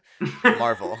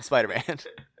 Marvel. Spider-Man.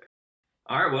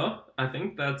 All right, well, I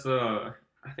think that's a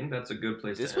good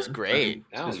place This to was end. great.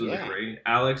 This was great.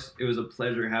 Alex, it was a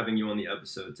pleasure having you on the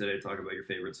episode today to talk about your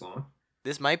favorite song.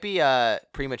 This might be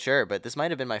premature, but this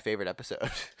might have been my favorite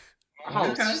episode.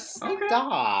 Oh, Okay.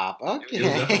 stop. It was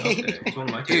definitely up Okay. there. It's one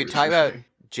of my Dude, favorites, talk for about sure.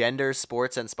 gender,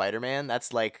 sports, and Spider-Man.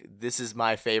 That's like, this is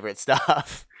my favorite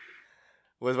stuff.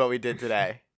 Was what we did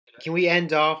today. Can we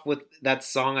end off with that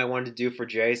song I wanted to do for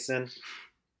Jason?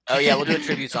 Oh yeah, we'll do a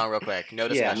tribute song real quick. No Yeah,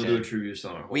 discussion. We'll do a tribute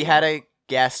song. We had a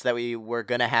guest that we were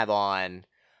gonna have on,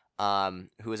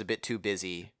 who was a bit too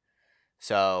busy.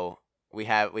 So we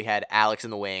had Alex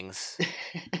in the wings.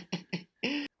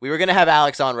 We were gonna have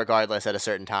Alex on regardless at a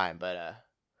certain time, but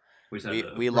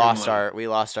we lost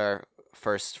our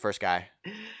first guy.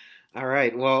 All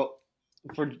right. Well,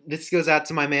 this goes out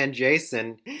to my man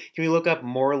Jason. Can we look up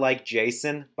 "More Like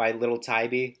Jason" by Little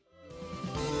Tybee?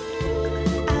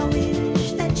 I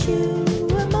wish that you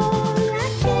were more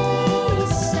like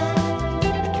Jason.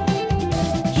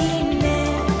 He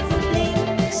never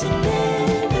blinks and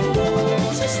never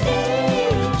leaves a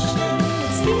station.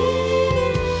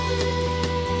 Steven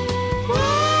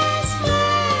was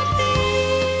my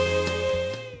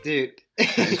thing. Dude.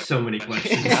 so many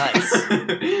questions. Nice.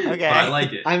 Okay. But I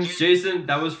like it. I'm- Jason,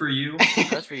 that was for you.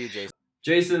 That's for you, Jason.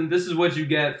 Jason, this is what you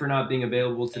get for not being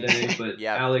available today. But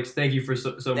Yep. Alex, thank you for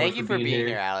so much Thank you for being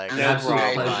here, Alex. An No absolute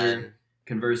problem. pleasure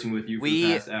conversing with you for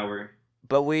the past hour.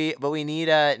 But we need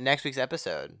next week's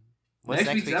episode. What's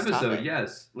Next week's episode, topic?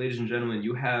 yes, ladies and gentlemen,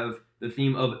 you have the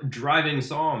theme of driving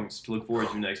songs to look forward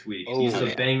to next week. Oh, These are the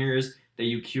yeah. bangers that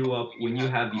you queue up when you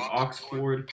have the aux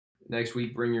cord. Next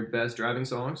week, bring your best driving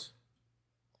songs.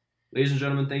 Ladies and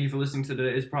gentlemen, thank you for listening to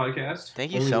today's podcast.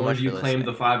 Thank you Only so one much of you for claimed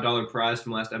the listening. $5 prize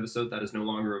from last episode. That is no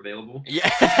longer available. Yeah,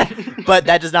 but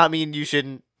that does not mean you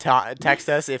shouldn't text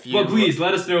us if you Well, please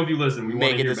let us know if you listen. We want make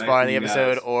to it hear this back far in from the you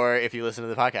episode, guys. or if you listen to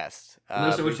the podcast. Let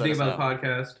us know what Please you think let us about know. the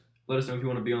podcast. Let us know if you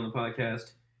want to be on the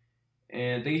podcast.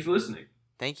 And thank you for listening.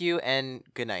 Thank you and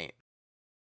good night.